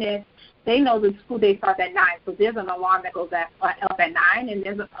even if they know the school day starts at 9, so there's an alarm that goes up at 9, and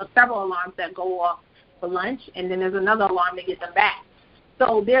there's several alarms that go off for lunch, and then there's another alarm to get them back.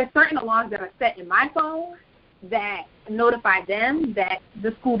 So there are certain alarms that are set in my phone that notify them that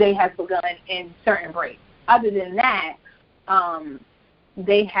the school day has begun in certain breaks. Other than that,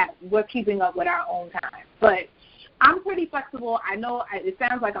 we're keeping up with our own time. But I'm pretty flexible. I know it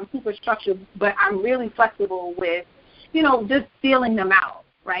sounds like I'm super structured, but I'm really flexible with, just feeling them out.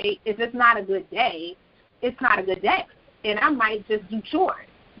 Right? If it's not a good day, it's not a good day. And I might just do chores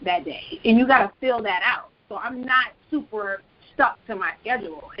that day. And you got to fill that out. So I'm not super stuck to my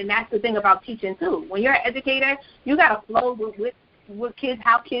schedule. And that's the thing about teaching, too. When you're an educator, you got to flow with kids,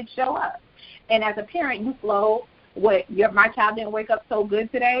 how kids show up. And as a parent, you flow my child didn't wake up so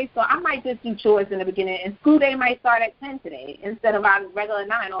good today, so I might just do chores in the beginning. And school day might start at 10 today instead of our regular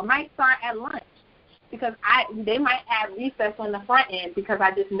 9, or might start at lunch. Because they might have recess on the front end because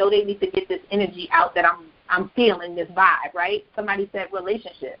I just know they need to get this energy out that I'm feeling, this vibe, right? Somebody said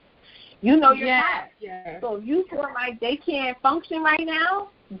relationship. Your child. Yeah. So if you feel like they can't function right now,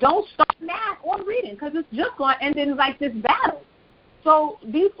 don't start math or reading because it's just going to end in like this battle. So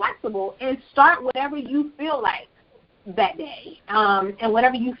be flexible and start whatever you feel like that day, and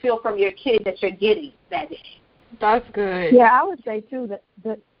whatever you feel from your kid that you're getting that day. That's good. Yeah, I would say too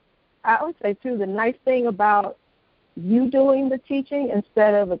the nice thing about you doing the teaching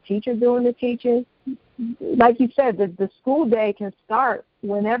instead of a teacher doing the teaching, like you said, the school day can start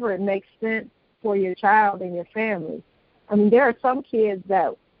whenever it makes sense for your child and your family. I mean, there are some kids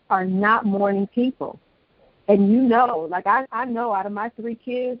that are not morning people. And like I know out of my 3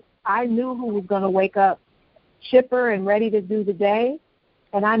 kids, I knew who was going to wake up chipper and ready to do the day,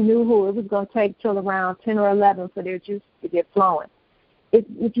 and I knew who it was going to take till around 10 or 11 for their juice to get flowing.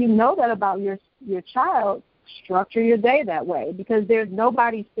 If you know that about your child, structure your day that way, because there's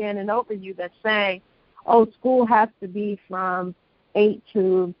nobody standing over you that's saying, oh, school has to be from 8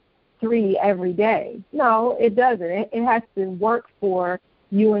 to 3 every day. No, it doesn't. It has to work for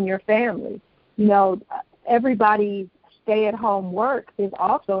you and your family. Everybody's stay-at-home work is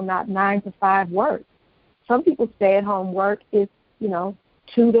also not 9 to 5 work. Some people's stay-at-home work is,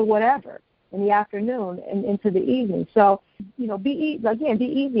 2 to whatever in the afternoon and into the evening. So, be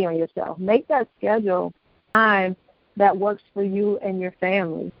easy on yourself. Make that schedule time that works for you and your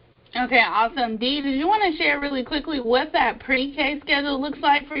family. Okay, awesome. Dee, did you want to share really quickly what that pre-K schedule looks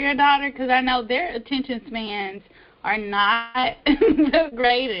like for your daughter? Because I know their attention spans are not the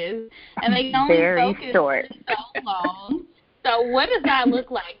greatest, and they can only focus for so long. So what does that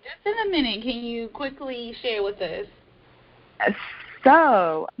look like? Just in a minute, can you quickly share with us?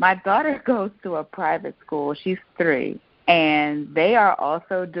 So my daughter goes to a private school. She's 3, and they are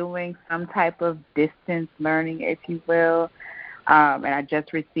also doing some type of distance learning, if you will. And I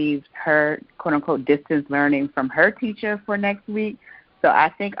just received her, quote-unquote, distance learning from her teacher for next week. So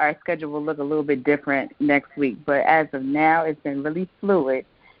I think our schedule will look a little bit different next week. But as of now, it's been really fluid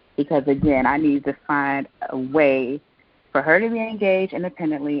because, again, I need to find a way for her to be engaged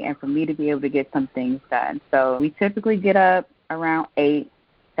independently and for me to be able to get some things done. So we typically get up around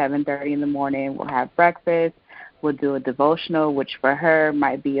 7:30 in the morning. We'll have breakfast. We'll do a devotional, which for her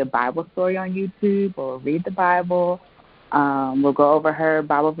might be a Bible story on YouTube, or read the Bible. We'll go over her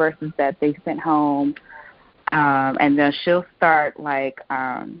Bible verses that they sent home. And then she'll start so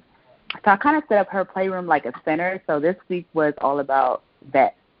I kind of set up her playroom like a center. So this week was all about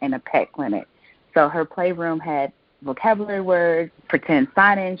vet and a pet clinic. So her playroom had vocabulary words, pretend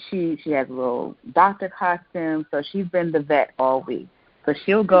sign-in sheet. She has a little doctor costume. So she's been the vet all week. So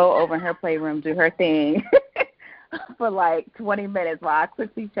she'll go over in her playroom, do her thing. for like 20 minutes while I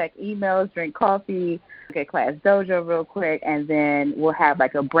quickly check emails, drink coffee, get class dojo real quick, and then we'll have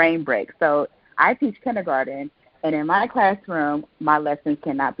like a brain break. So I teach kindergarten, and in my classroom, my lessons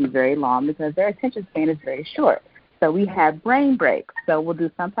cannot be very long because their attention span is very short. So we have brain breaks. So we'll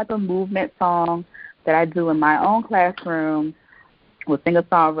do some type of movement song that I do in my own classroom. We'll sing a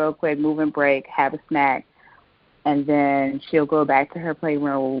song real quick, movement break, have a snack, and then she'll go back to her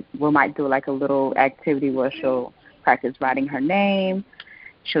playroom. We might do like a little activity where she'll practice writing her name.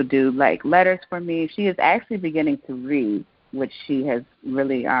 She'll do like letters for me. She is actually beginning to read, which she has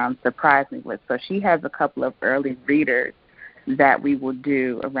really surprised me with. So she has a couple of early readers that we will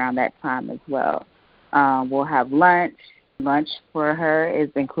do around that time as well. We'll have lunch. Lunch for her is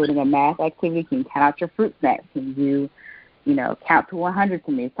including a math activity. Can you count out your fruit snacks? Can you count to 100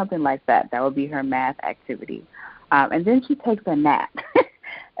 to me? Something like that. That would be her math activity. And then she takes a nap.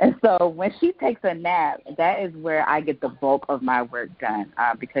 And so when she takes a nap, that is where I get the bulk of my work done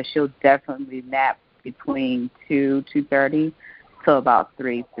because she'll definitely nap between 2:30 till about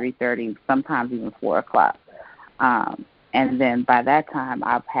 3:30, sometimes even 4 o'clock. And then by that time,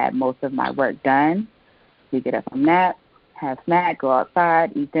 I've had most of my work done. We get up from nap, have snack, go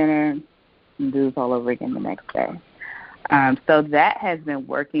outside, eat dinner, and do this all over again the next day. So that has been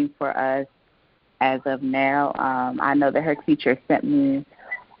working for us as of now. I know that her teacher sent me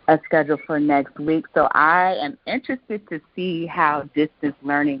a schedule for next week, so I am interested to see how distance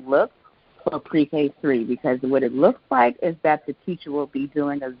learning looks for pre-K3 because what it looks like is that the teacher will be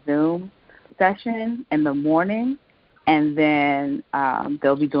doing a Zoom session in the morning, and then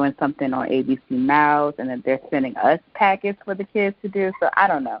they'll be doing something on ABC Mouse, and then they're sending us packets for the kids to do. So I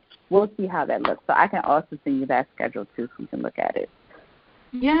don't know. We'll see how that looks. So I can also send you that schedule, too, so you can look at it.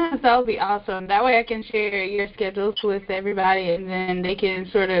 Yes, that would be awesome. That way I can share your schedules with everybody, and then they can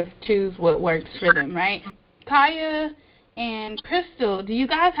sort of choose what works for them, right? Kaya and Crystal, do you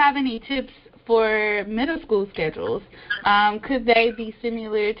guys have any tips for middle school schedules? Could they be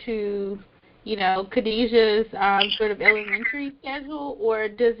similar to Khadijah's sort of elementary schedule, or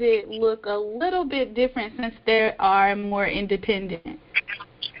does it look a little bit different since they are more independent?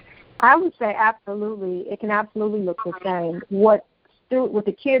 I would say absolutely. It can absolutely look the same. What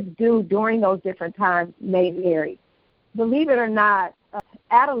the kids do during those different times may vary. Believe it or not,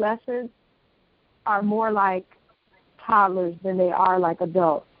 adolescents are more like toddlers than they are like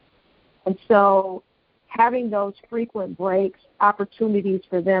adults. And so having those frequent breaks, opportunities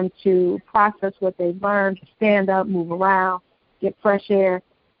for them to process what they've learned, stand up, move around, get fresh air,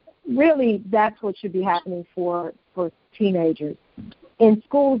 really that's what should be happening for teenagers. In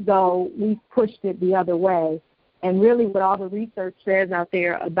schools, though, we've pushed it the other way. And really what all the research says out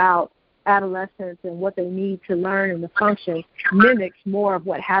there about adolescents and what they need to learn and the function mimics more of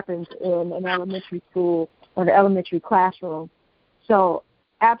what happens in an elementary school or the elementary classroom. So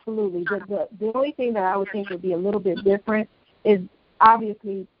absolutely. The only thing that I would think would be a little bit different is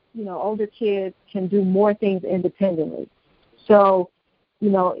obviously, older kids can do more things independently. So,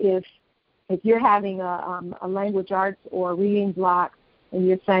 if you're having a language arts or reading block and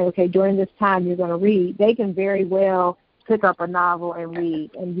you're saying, okay, during this time you're going to read, they can very well pick up a novel and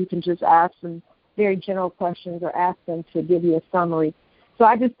read, and you can just ask them very general questions or ask them to give you a summary. So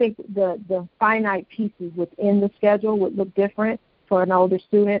I just think the finite pieces within the schedule would look different for an older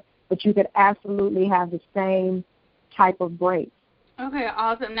student, but you could absolutely have the same type of break. Okay,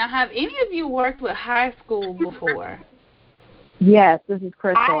 awesome. Now, have any of you worked with high school before? Yes, this is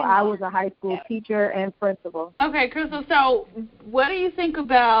Crystal. I was a high school teacher and principal. Okay, Crystal, so what do you think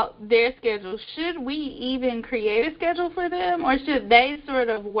about their schedule? Should we even create a schedule for them, or should they sort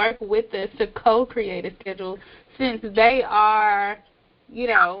of work with us to co-create a schedule since they are,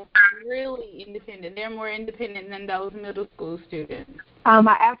 really independent? They're more independent than those middle school students.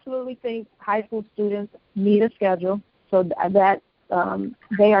 I absolutely think high school students need a schedule so that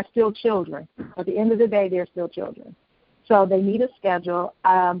they are still children. At the end of the day, they're still children. So they need a schedule,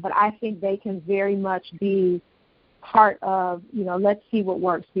 but I think they can very much be part of, let's see what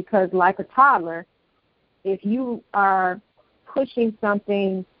works. Because like a toddler, if you are pushing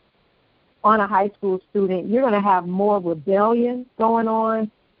something on a high school student, you're going to have more rebellion going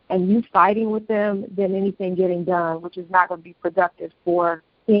on and you fighting with them than anything getting done, which is not going to be productive for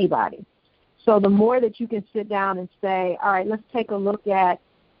anybody. So the more that you can sit down and say, all right, let's take a look at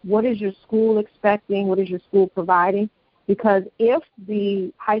what is your school expecting, what is your school providing. Because if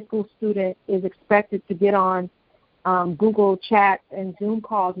the high school student is expected to get on Google Chats and Zoom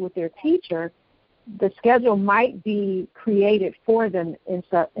calls with their teacher, the schedule might be created for them in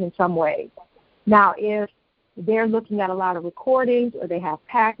some ways. Now, if they're looking at a lot of recordings or they have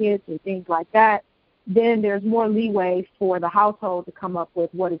packets or things like that, then there's more leeway for the household to come up with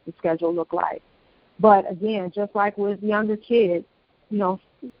what does the schedule look like. But again, just like with younger kids,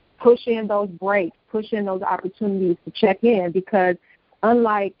 push in those breaks, push in those opportunities to check in, because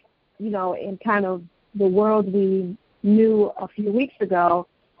unlike, in kind of the world we knew a few weeks ago,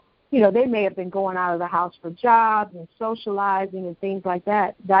 they may have been going out of the house for jobs and socializing and things like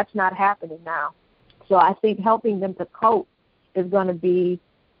that. That's not happening now. So I think helping them to cope is going to be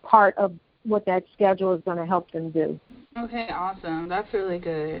part of what that schedule is going to help them do. Okay, awesome. That's really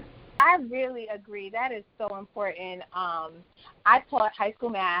good. I really agree. That is so important. I taught high school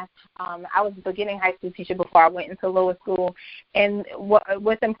math. I was a beginning high school teacher before I went into lower school. And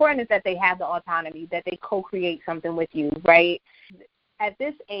what's important is that they have the autonomy, that they co-create something with you, right? At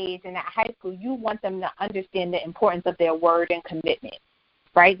this age and at high school, you want them to understand the importance of their word and commitment,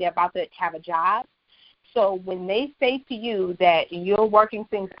 right? They're about to have a job. So when they say to you that you're working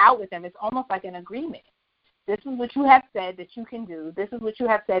things out with them, it's almost like an agreement. This is what you have said that you can do. This is what you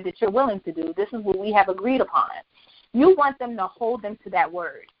have said that you're willing to do. This is what we have agreed upon. You want them to hold them to that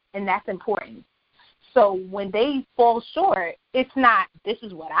word, and that's important. So when they fall short, it's not, this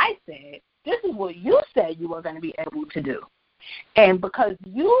is what I said. This is what you said you were going to be able to do. And because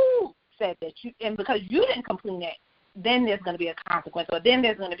you said that and because you didn't complete it, then there's going to be a consequence, or then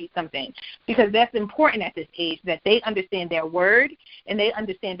there's going to be something, because that's important at this age, that they understand their word and they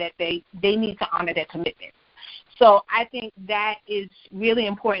understand that they need to honor their commitment. So I think that is really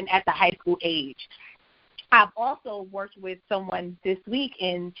important at the high school age. I've also worked with someone this week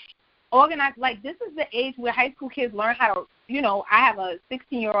in organized, like this is the age where high school kids learn how to, I have a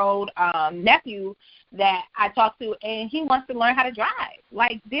 16-year-old nephew that I talk to, and he wants to learn how to drive.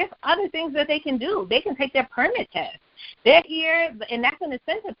 Like, there's other things that they can do. They can take their permit test. They're here, and that's an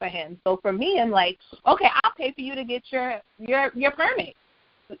incentive for him. So for me, I'm like, okay, I'll pay for you to get your permit.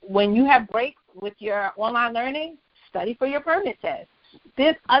 When you have breaks with your online learning, study for your permit test.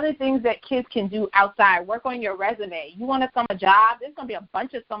 There's other things that kids can do outside. Work on your resume. You want a summer job? There's going to be a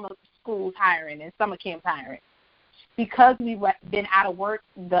bunch of summer schools hiring and summer camps hiring. Because we've been out of work,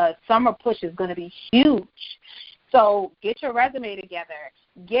 the summer push is going to be huge. So get your resume together.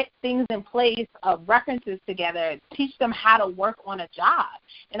 Get things in place, references together. Teach them how to work on a job.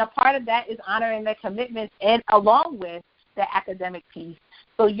 And a part of that is honoring their commitments, and along with the academic piece.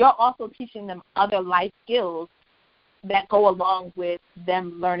 So you're also teaching them other life skills that go along with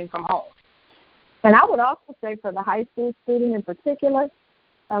them learning from home. And I would also say for the high school student in particular,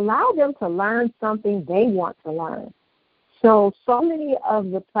 allow them to learn something they want to learn. So many of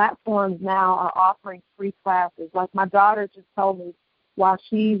the platforms now are offering free classes. Like my daughter just told me while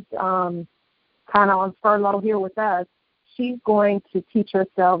she's kind of on furlough here with us, she's going to teach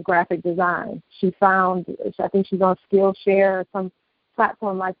herself graphic design. She found, I think she's on Skillshare or some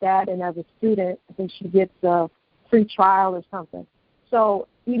platform like that, and as a student, I think she gets a free trial or something. So,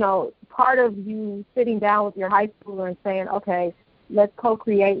 part of you sitting down with your high schooler and saying, okay, let's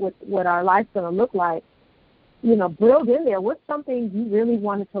co-create what our life's going to look like, build in there what's something you really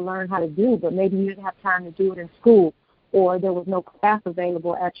wanted to learn how to do, but maybe you didn't have time to do it in school, or there was no class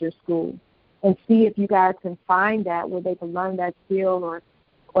available at your school, and see if you guys can find that where they can learn that skill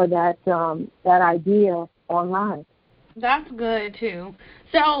or that idea online. That's good, too.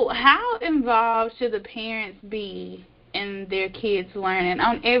 So how involved should the parents be in their kids' learning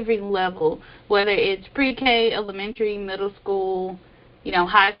on every level, whether it's pre-K, elementary, middle school,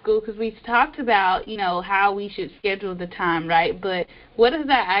 high school? Because we've talked about, how we should schedule the time, right? But what does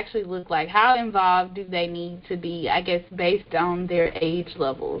that actually look like? How involved do they need to be, I guess, based on their age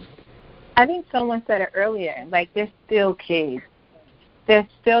levels? I think someone said it earlier, like they're still kids. They're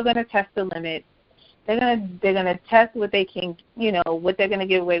still going to test the limits. They're gonna test what they can, what they're gonna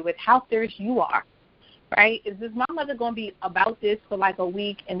get away with. How serious you are, right? Is this my mother gonna be about this for like a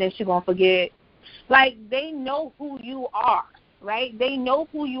week and then she's gonna forget? Like, they know who you are, right? They know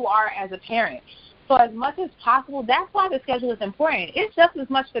who you are as a parent. So as much as possible, that's why the schedule is important. It's just as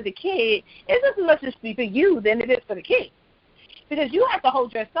much for the kid. It's just as much for you than it is for the kid. Because you have to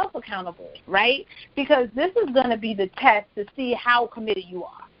hold yourself accountable, right? Because this is going to be the test to see how committed you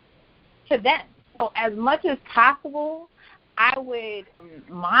are to them. So as much as possible, I would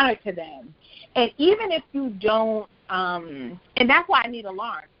monitor them. And even if you don't, and that's why I need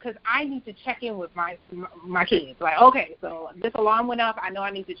alarms, because I need to check in with my kids. Like, okay, so this alarm went off. I know I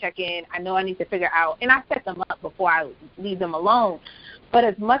need to check in. I know I need to figure out. And I set them up before I leave them alone. But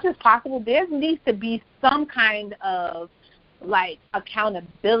as much as possible, there needs to be some kind of, like,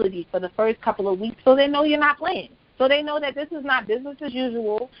 accountability for the first couple of weeks so they know you're not playing. So they know that this is not business as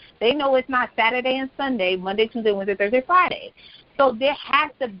usual. They know it's not Saturday and Sunday, Monday, Tuesday, Wednesday, Thursday, Friday. So there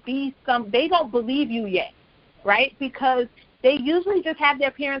has to be they don't believe you yet, right? Because they usually just have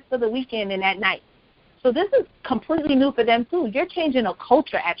their parents for the weekend and at night. So this is completely new for them too. You're changing a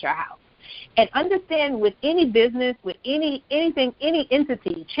culture at your house. And understand, with any business, with anything, any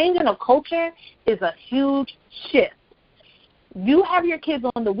entity, changing a culture is a huge shift. You have your kids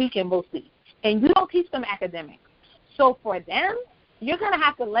on the weekend mostly, and you don't teach them academics. So for them, you're going to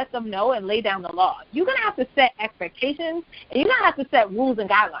have to let them know and lay down the law. You're going to have to set expectations, and you're going to have to set rules and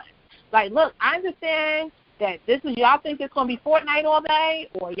guidelines. Like, look, I understand that y'all think it's going to be Fortnite all day,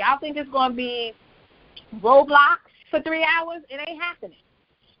 or y'all think it's going to be Roblox for 3 hours. It ain't happening.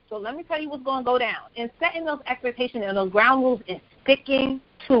 So let me tell you what's going to go down. And setting those expectations and those ground rules and sticking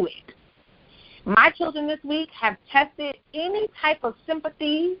to it. My children this week have tested any type of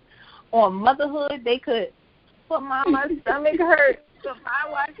sympathy on motherhood. They could put my stomach hurts.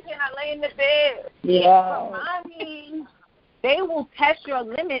 Why can't I lay in the bed? Yeah. But mommy, they will test your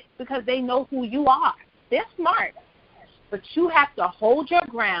limits because they know who you are. They're smart. But you have to hold your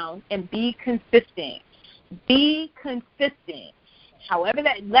ground and be consistent. Be consistent. However,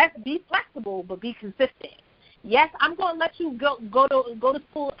 let's be flexible, but be consistent. Yes, I'm going to let you go to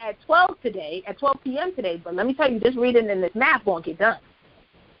school at 12 p.m. today, but let me tell you, this reading and this math won't get done.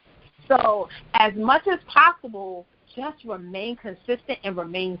 So as much as possible, just remain consistent and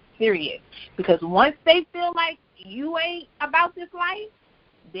remain serious, because once they feel like you ain't about this life,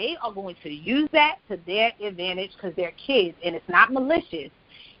 they are going to use that to their advantage because they're kids, and it's not malicious,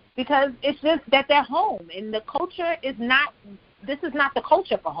 because it's just that they're home, and the culture is not – this is not the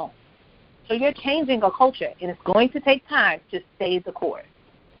culture for home. So you're changing a culture, and it's going to take time to stay the course.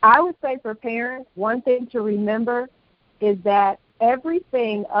 I would say for parents, one thing to remember is that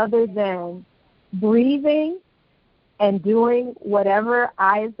everything other than breathing and doing whatever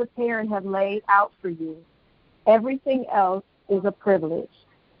I as the parent have laid out for you, everything else is a privilege,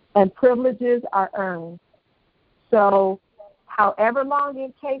 and privileges are earned. So however long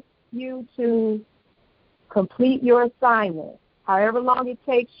it takes you to complete your assignment, however long it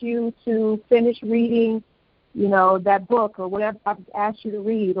takes you to finish reading, that book or whatever I've asked you to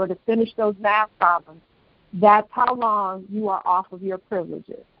read, or to finish those math problems, that's how long you are off of your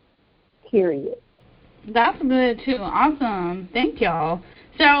privileges, period. That's good, too. Awesome. Thank y'all.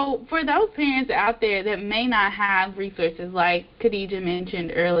 So for those parents out there that may not have resources like Khadijah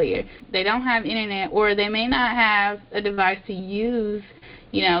mentioned earlier, they don't have internet, or they may not have a device to use,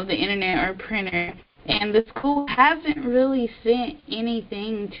 the internet or printer, and the school hasn't really sent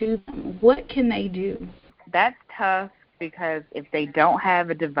anything to them, what can they do? That's tough, because if they don't have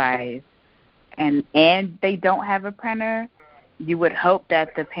a device and they don't have a printer, you would hope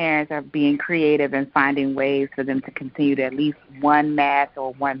that the parents are being creative and finding ways for them to continue to at least one math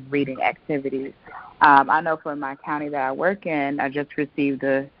or one reading activity. I know for my county that I work in, I just received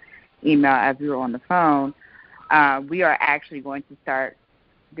an email as we were on the phone. We are actually going to start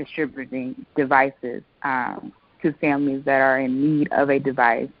distributing devices to families that are in need of a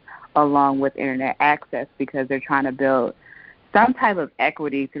device, along with internet access, because they're trying to build some type of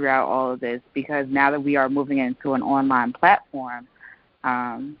equity throughout all of this, because now that we are moving into an online platform,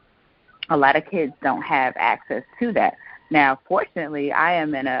 a lot of kids don't have access to that. Now, fortunately, I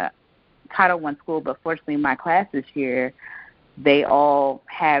am in a Title I school, but fortunately my class this year, they all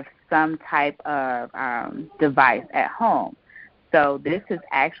have some type of device at home. So this has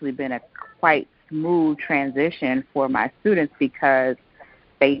actually been a quite smooth transition for my students, because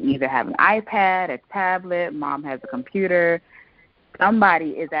they either have an iPad, a tablet, mom has a computer,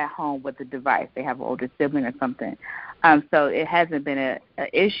 somebody is at home with a device. They have an older sibling or something. So it hasn't been an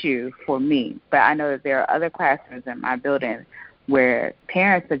issue for me. But I know that there are other classrooms in my building where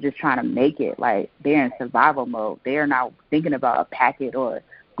parents are just trying to make it. Like, they're in survival mode. They are not thinking about a Packet or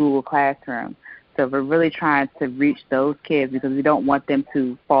Google Classroom. So we're really trying to reach those kids, because we don't want them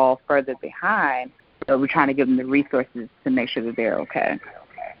to fall further behind. So we're trying to give them the resources to make sure that they're okay.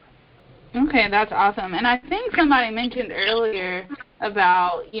 Okay, that's awesome. And I think somebody mentioned earlier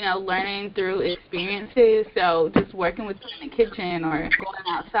about, learning through experiences. So just working with in the kitchen, or going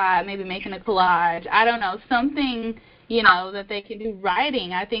outside, maybe making a collage. I don't know, something, that they can do.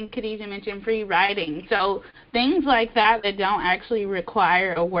 Writing. I think Khadijah mentioned free writing. So things like that don't actually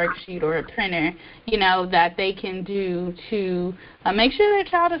require a worksheet or a printer, that they can do to make sure their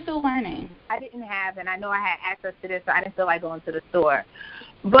child is still learning. I didn't have, and I know I had access to this, so I didn't feel like going to the store.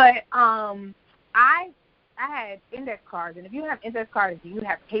 But I had index cards, and if you have index cards and you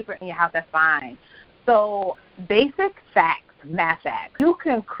have paper in your house, that's fine. So basic facts, math facts. You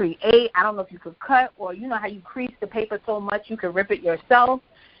can create, I don't know if you could cut, or you know how you crease the paper so much you can rip it yourself.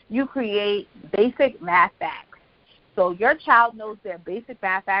 You create basic math facts. So your child knows their basic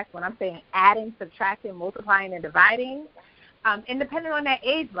math facts when I'm saying adding, subtracting, multiplying, and dividing, and depending on their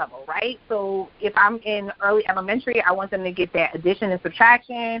age level, right? So if I'm in early elementary, I want them to get that addition and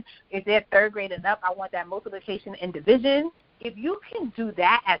subtraction. If they're third grade and up, I want that multiplication and division. If you can do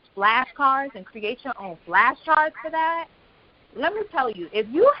that as flashcards and create your own flashcards for that, let me tell you, if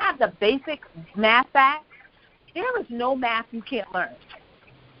you have the basic math facts, there is no math you can't learn.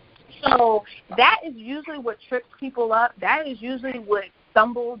 So that is usually what trips people up. That is usually what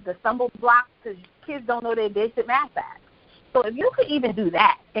the stumble blocks, because kids don't know their basic math facts. So if you could even do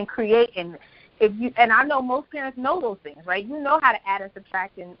that and create, and I know most parents know those things, right? You know how to add and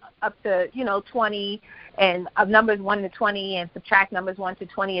subtract and up to 20 and of numbers 1 to 20 and subtract numbers 1 to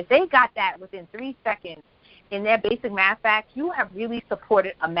 20. If they got that within 3 seconds in their basic math facts, you have really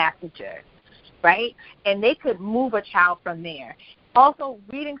supported a math teacher, right? And they could move a child from there. Also,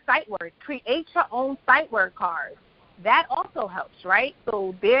 reading sight words. Create your own sight word cards. That also helps, right?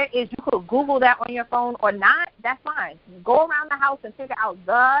 So you could Google that on your phone or not, that's fine. Go around the house and figure out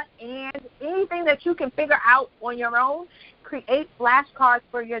and anything that you can figure out on your own. Create flashcards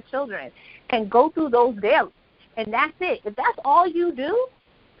for your children and go through those daily. And that's it. If that's all you do,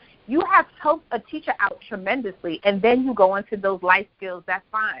 you have helped a teacher out tremendously, and then you go into those life skills, that's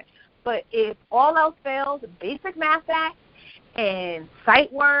fine. But if all else fails, basic math facts and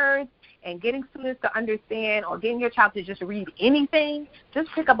sight words, and getting students to understand, or getting your child to just read anything, just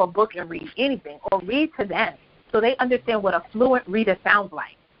pick up a book and read anything, or read to them so they understand what a fluent reader sounds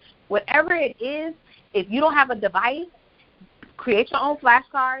like. Whatever it is, if you don't have a device, create your own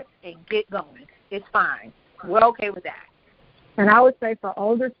flashcards and get going. It's fine. We're okay with that. And I would say for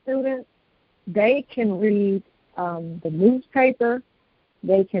older students, they can read the newspaper,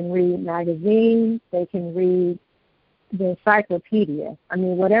 they can read magazines, they can read the encyclopedia. I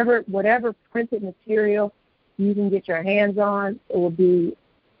mean, whatever printed material you can get your hands on, it will be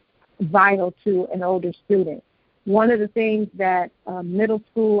vital to an older student. One of the things that middle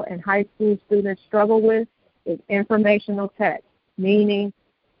school and high school students struggle with is informational text, meaning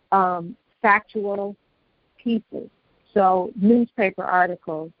factual pieces. So newspaper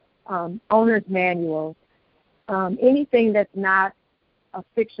articles, owner's manuals, anything that's not a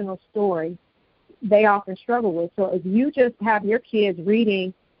fictional story, they often struggle with. So if you just have your kids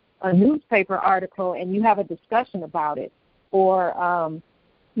reading a newspaper article and you have a discussion about it, or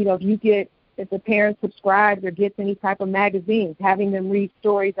if the parent subscribes or gets any type of magazines, having them read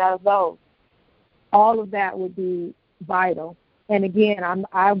stories out of those, all of that would be vital. And again,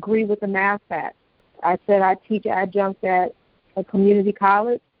 I agree with the math facts. I said I teach adjunct at a community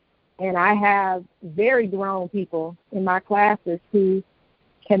college, and I have very grown people in my classes who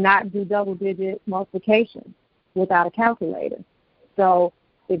cannot do double-digit multiplication without a calculator. So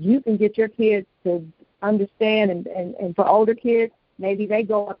if you can get your kids to understand, and for older kids, maybe they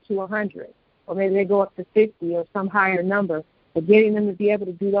go up to 100, or maybe they go up to 50 or some higher number, but getting them to be able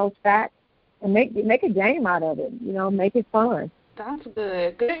to do those facts and make a game out of it, make it fun. That's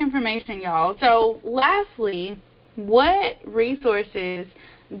good. Good information, y'all. So lastly, what resources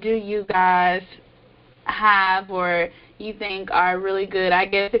do you guys have or you think are really good? I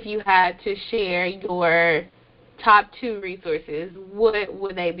guess if you had to share your top 2 resources, what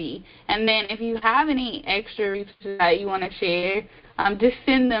would they be? And then if you have any extra resources that you want to share, just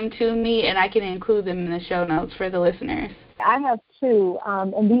send them to me and I can include them in the show notes for the listeners. I have 2,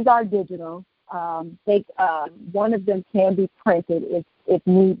 and these are digital. One of them can be printed if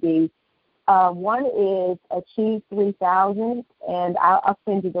need be. One is Achieve 3000, and I'll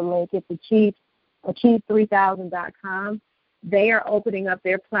send you the link. It's achieve3000.com. They are opening up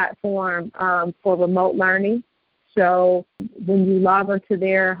their platform for remote learning. So when you log onto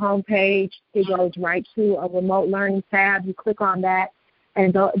their homepage, it goes right to a remote learning tab. You click on that,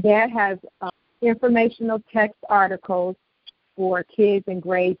 and that has informational text articles for kids in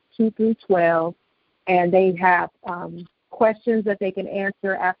grades 2 through 12, and they have questions that they can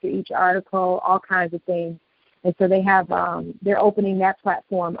answer after each article, all kinds of things. And so they have they're opening that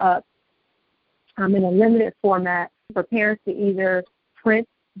platform up in a limited format for parents to either print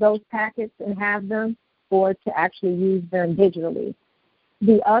those packets and have them, or to actually use them digitally.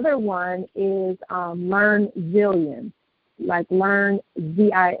 The other one is Learn Zillion, like Learn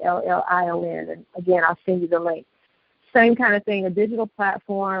Zillion. And again, I'll send you the link. Same kind of thing, a digital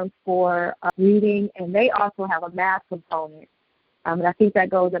platform for reading, and they also have a math component. And I think that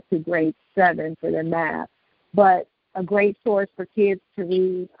goes up to grade 7 for their math. But a great source for kids to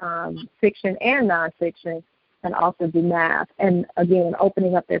read fiction and nonfiction, and also do math. And again,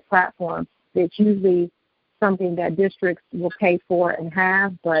 opening up their platform, it's usually something that districts will pay for and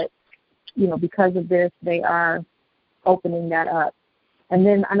have, but because of this, they are opening that up. And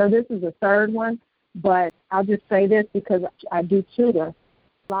then I know this is the third one, but I'll just say this because I do tutor.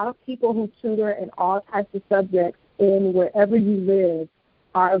 A lot of people who tutor in all types of subjects in wherever you live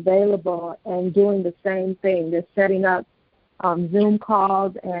are available and doing the same thing. They're setting up Zoom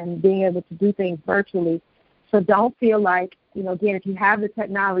calls and being able to do things virtually. So don't feel like, again, if you have the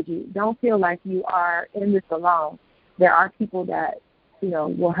technology, don't feel like you are in this alone. There are people that,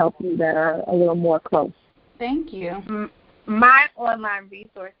 will help you that are a little more close. Thank you. My online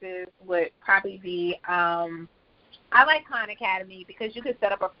resources would probably be, I like Khan Academy because you could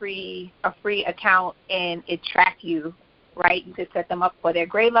set up a free account and it track you, right? You could set them up for their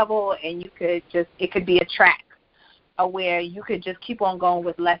grade level and it could be a track where you could just keep on going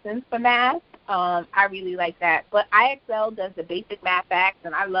with lessons for math. I really like that. But IXL does the basic math facts,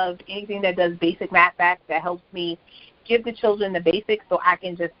 and I love anything that does basic math facts that helps me give the children the basics so I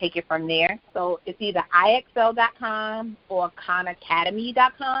can just take it from there. So it's either IXL.com or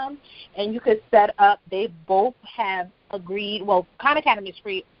KhanAcademy.com, and you could set up, they both have agreed, well, Khan Academy is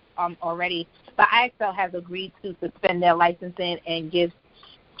free already, but IXL has agreed to suspend their licensing and give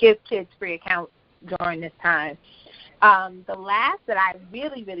kids free accounts during this time. The last that I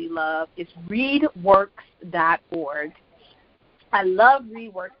really, really love is readworks.org. I love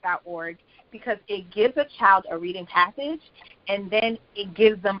readworks.org because it gives a child a reading passage, and then it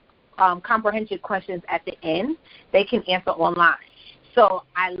gives them comprehension questions at the end they can answer online. So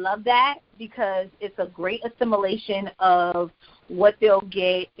I love that because it's a great assimilation of what they'll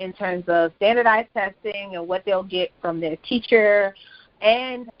get in terms of standardized testing and what they'll get from their teacher,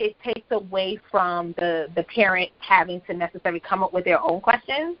 and it takes away from the parent having to necessarily come up with their own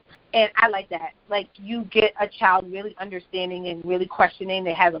questions. And I like that. Like, you get a child really understanding and really questioning.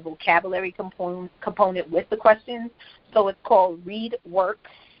 It has a vocabulary component with the questions. So it's called ReadWorks,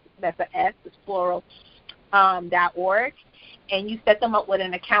 that's an S, it's plural, .org. And you set them up with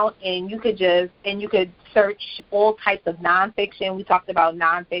an account, and you could search all types of nonfiction. We talked about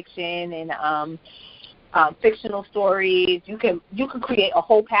nonfiction and fictional stories. You can create a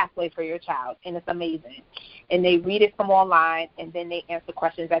whole pathway for your child, and it's amazing. And they read it from online, and then they answer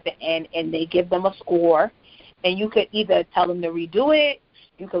questions at the end, and they give them a score. And you could either tell them to redo it,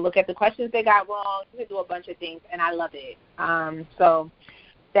 you could look at the questions they got wrong, you could do a bunch of things, and I love it.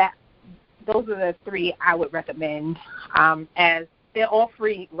 Those are the three I would recommend, as they're all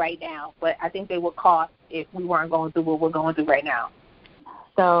free right now, but I think they would cost if we weren't going through what we're going through right now.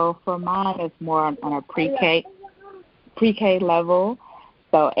 So for mine, it's more on a pre-K level.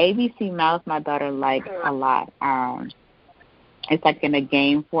 So ABC Mouse, my daughter likes a lot. It's like in a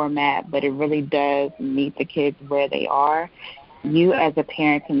game format, but it really does meet the kids where they are. You as a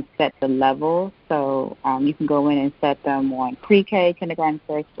parent can set the level, so you can go in and set them on pre-K, kindergarten,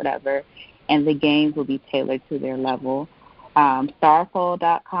 first, whatever, and the games will be tailored to their level.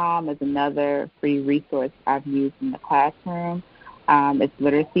 Starfold.com is another free resource I've used in the classroom. It's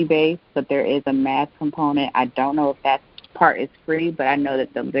literacy-based, but there is a math component. I don't know if that part is free, but I know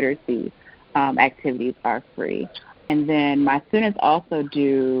that the literacy activities are free. And then my students also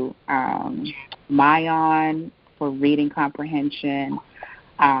do Mayan for reading comprehension,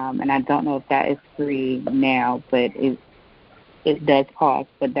 and I don't know if that is free now, but it does cost,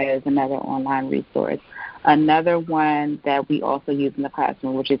 but that is another online resource. Another one that we also use in the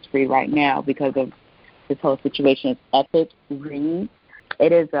classroom, which is free right now because of this whole situation, is Epic Read.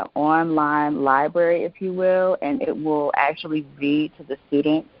 It is an online library, if you will, and it will actually read to the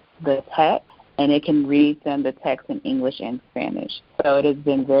students the text, and it can read them the text in English and Spanish. So it has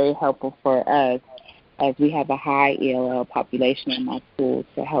been very helpful for us as we have a high ELL population in my schools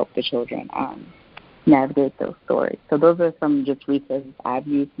to help the children navigate those stories. So those are some just resources I've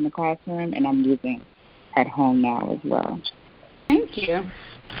used in the classroom, and I'm using at home now as well. Thank you.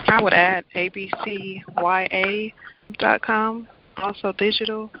 I would add abcya.com, also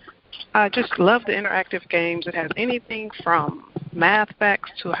digital. I just love the interactive games. It has anything from math facts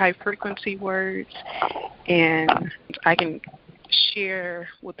to high-frequency words, and I can share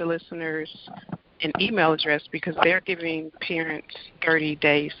with the listeners an email address because they're giving parents 30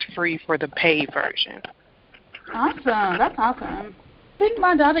 days free for the paid version. Awesome. That's awesome. I think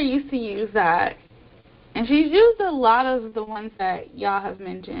my daughter used to use that, and she's used a lot of the ones that y'all have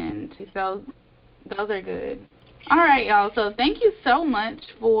mentioned. So those are good. All right, y'all. So thank you so much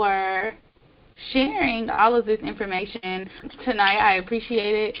for sharing all of this information tonight. I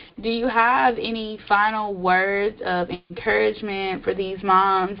appreciate it. Do you have any final words of encouragement for these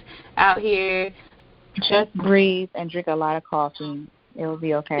moms out here? Just breathe and drink a lot of coffee. It will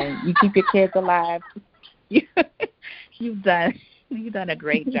be okay. You keep your kids alive. You've done You've done a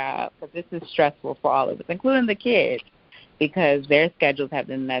great job, because this is stressful for all of us, including the kids, because their schedules have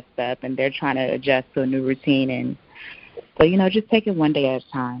been messed up and they're trying to adjust to a new routine. And so, just take it one day at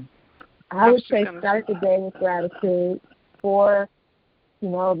a time. I would say start the day with gratitude for,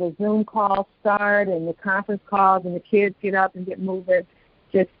 the Zoom calls start and the conference calls and the kids get up and get moving.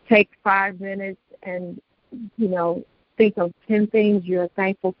 Just take 5 minutes and, think of 10 things you're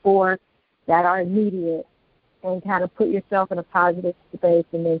thankful for that are immediate, and kind of put yourself in a positive space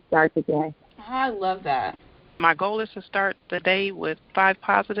and then start the day. I love that. My goal is to start the day with 5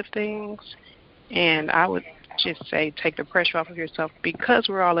 positive things, and I would just say take the pressure off of yourself, because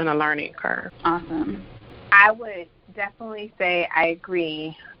we're all in a learning curve. Awesome. I would definitely say I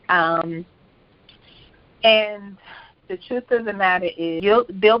agree. And the truth of the matter is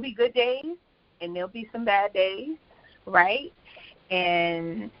there'll be good days and there'll be some bad days, right?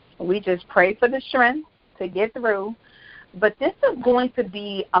 And we just pray for the strength to get through. But this is going to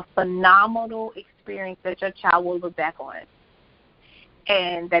be a phenomenal experience that your child will look back on,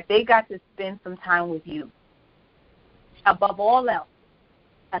 and that they got to spend some time with you. Above all else,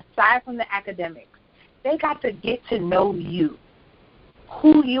 aside from the academics, they got to get to know you,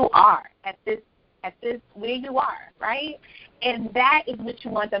 who you are at this where you are, right? And that is what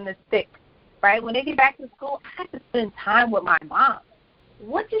you want them to stick, right? When they get back to school, I have to spend time with my mom.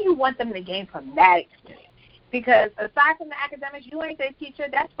 What do you want them to gain from that experience? Because aside from the academics, you ain't their teacher,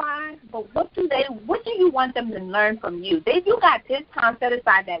 that's fine. But what do you want them to learn from you? You got this time set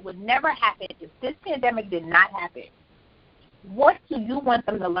aside that would never happen if this pandemic did not happen. What do you want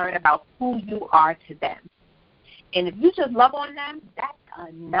them to learn about who you are to them? And if you just love on them, that's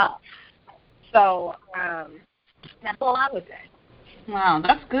enough. So that's all I would say. Wow,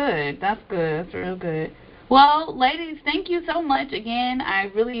 that's good. That's good. That's real good. Well, ladies, thank you so much again. I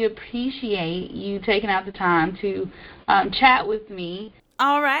really appreciate you taking out the time to chat with me.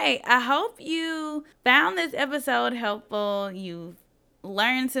 All right. I hope you found this episode helpful. You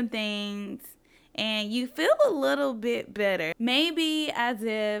learned some things, and you feel a little bit better. Maybe as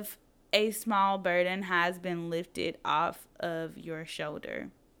if a small burden has been lifted off of your shoulder.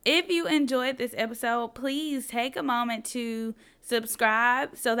 If you enjoyed this episode, please take a moment to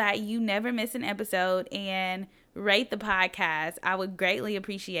subscribe so that you never miss an episode, and rate the podcast. I would greatly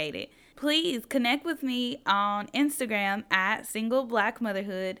appreciate it. Please connect with me on Instagram at Single Black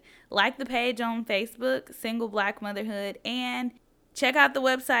Motherhood. Like the page on Facebook, Single Black Motherhood, and check out the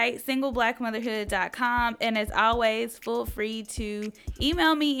website, singleblackmotherhood.com. And as always, feel free to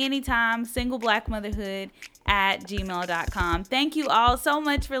email me anytime, singleblackmotherhood@gmail.com. Thank you all so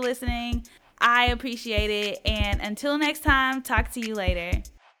much for listening. I appreciate it. And until next time, talk to you later.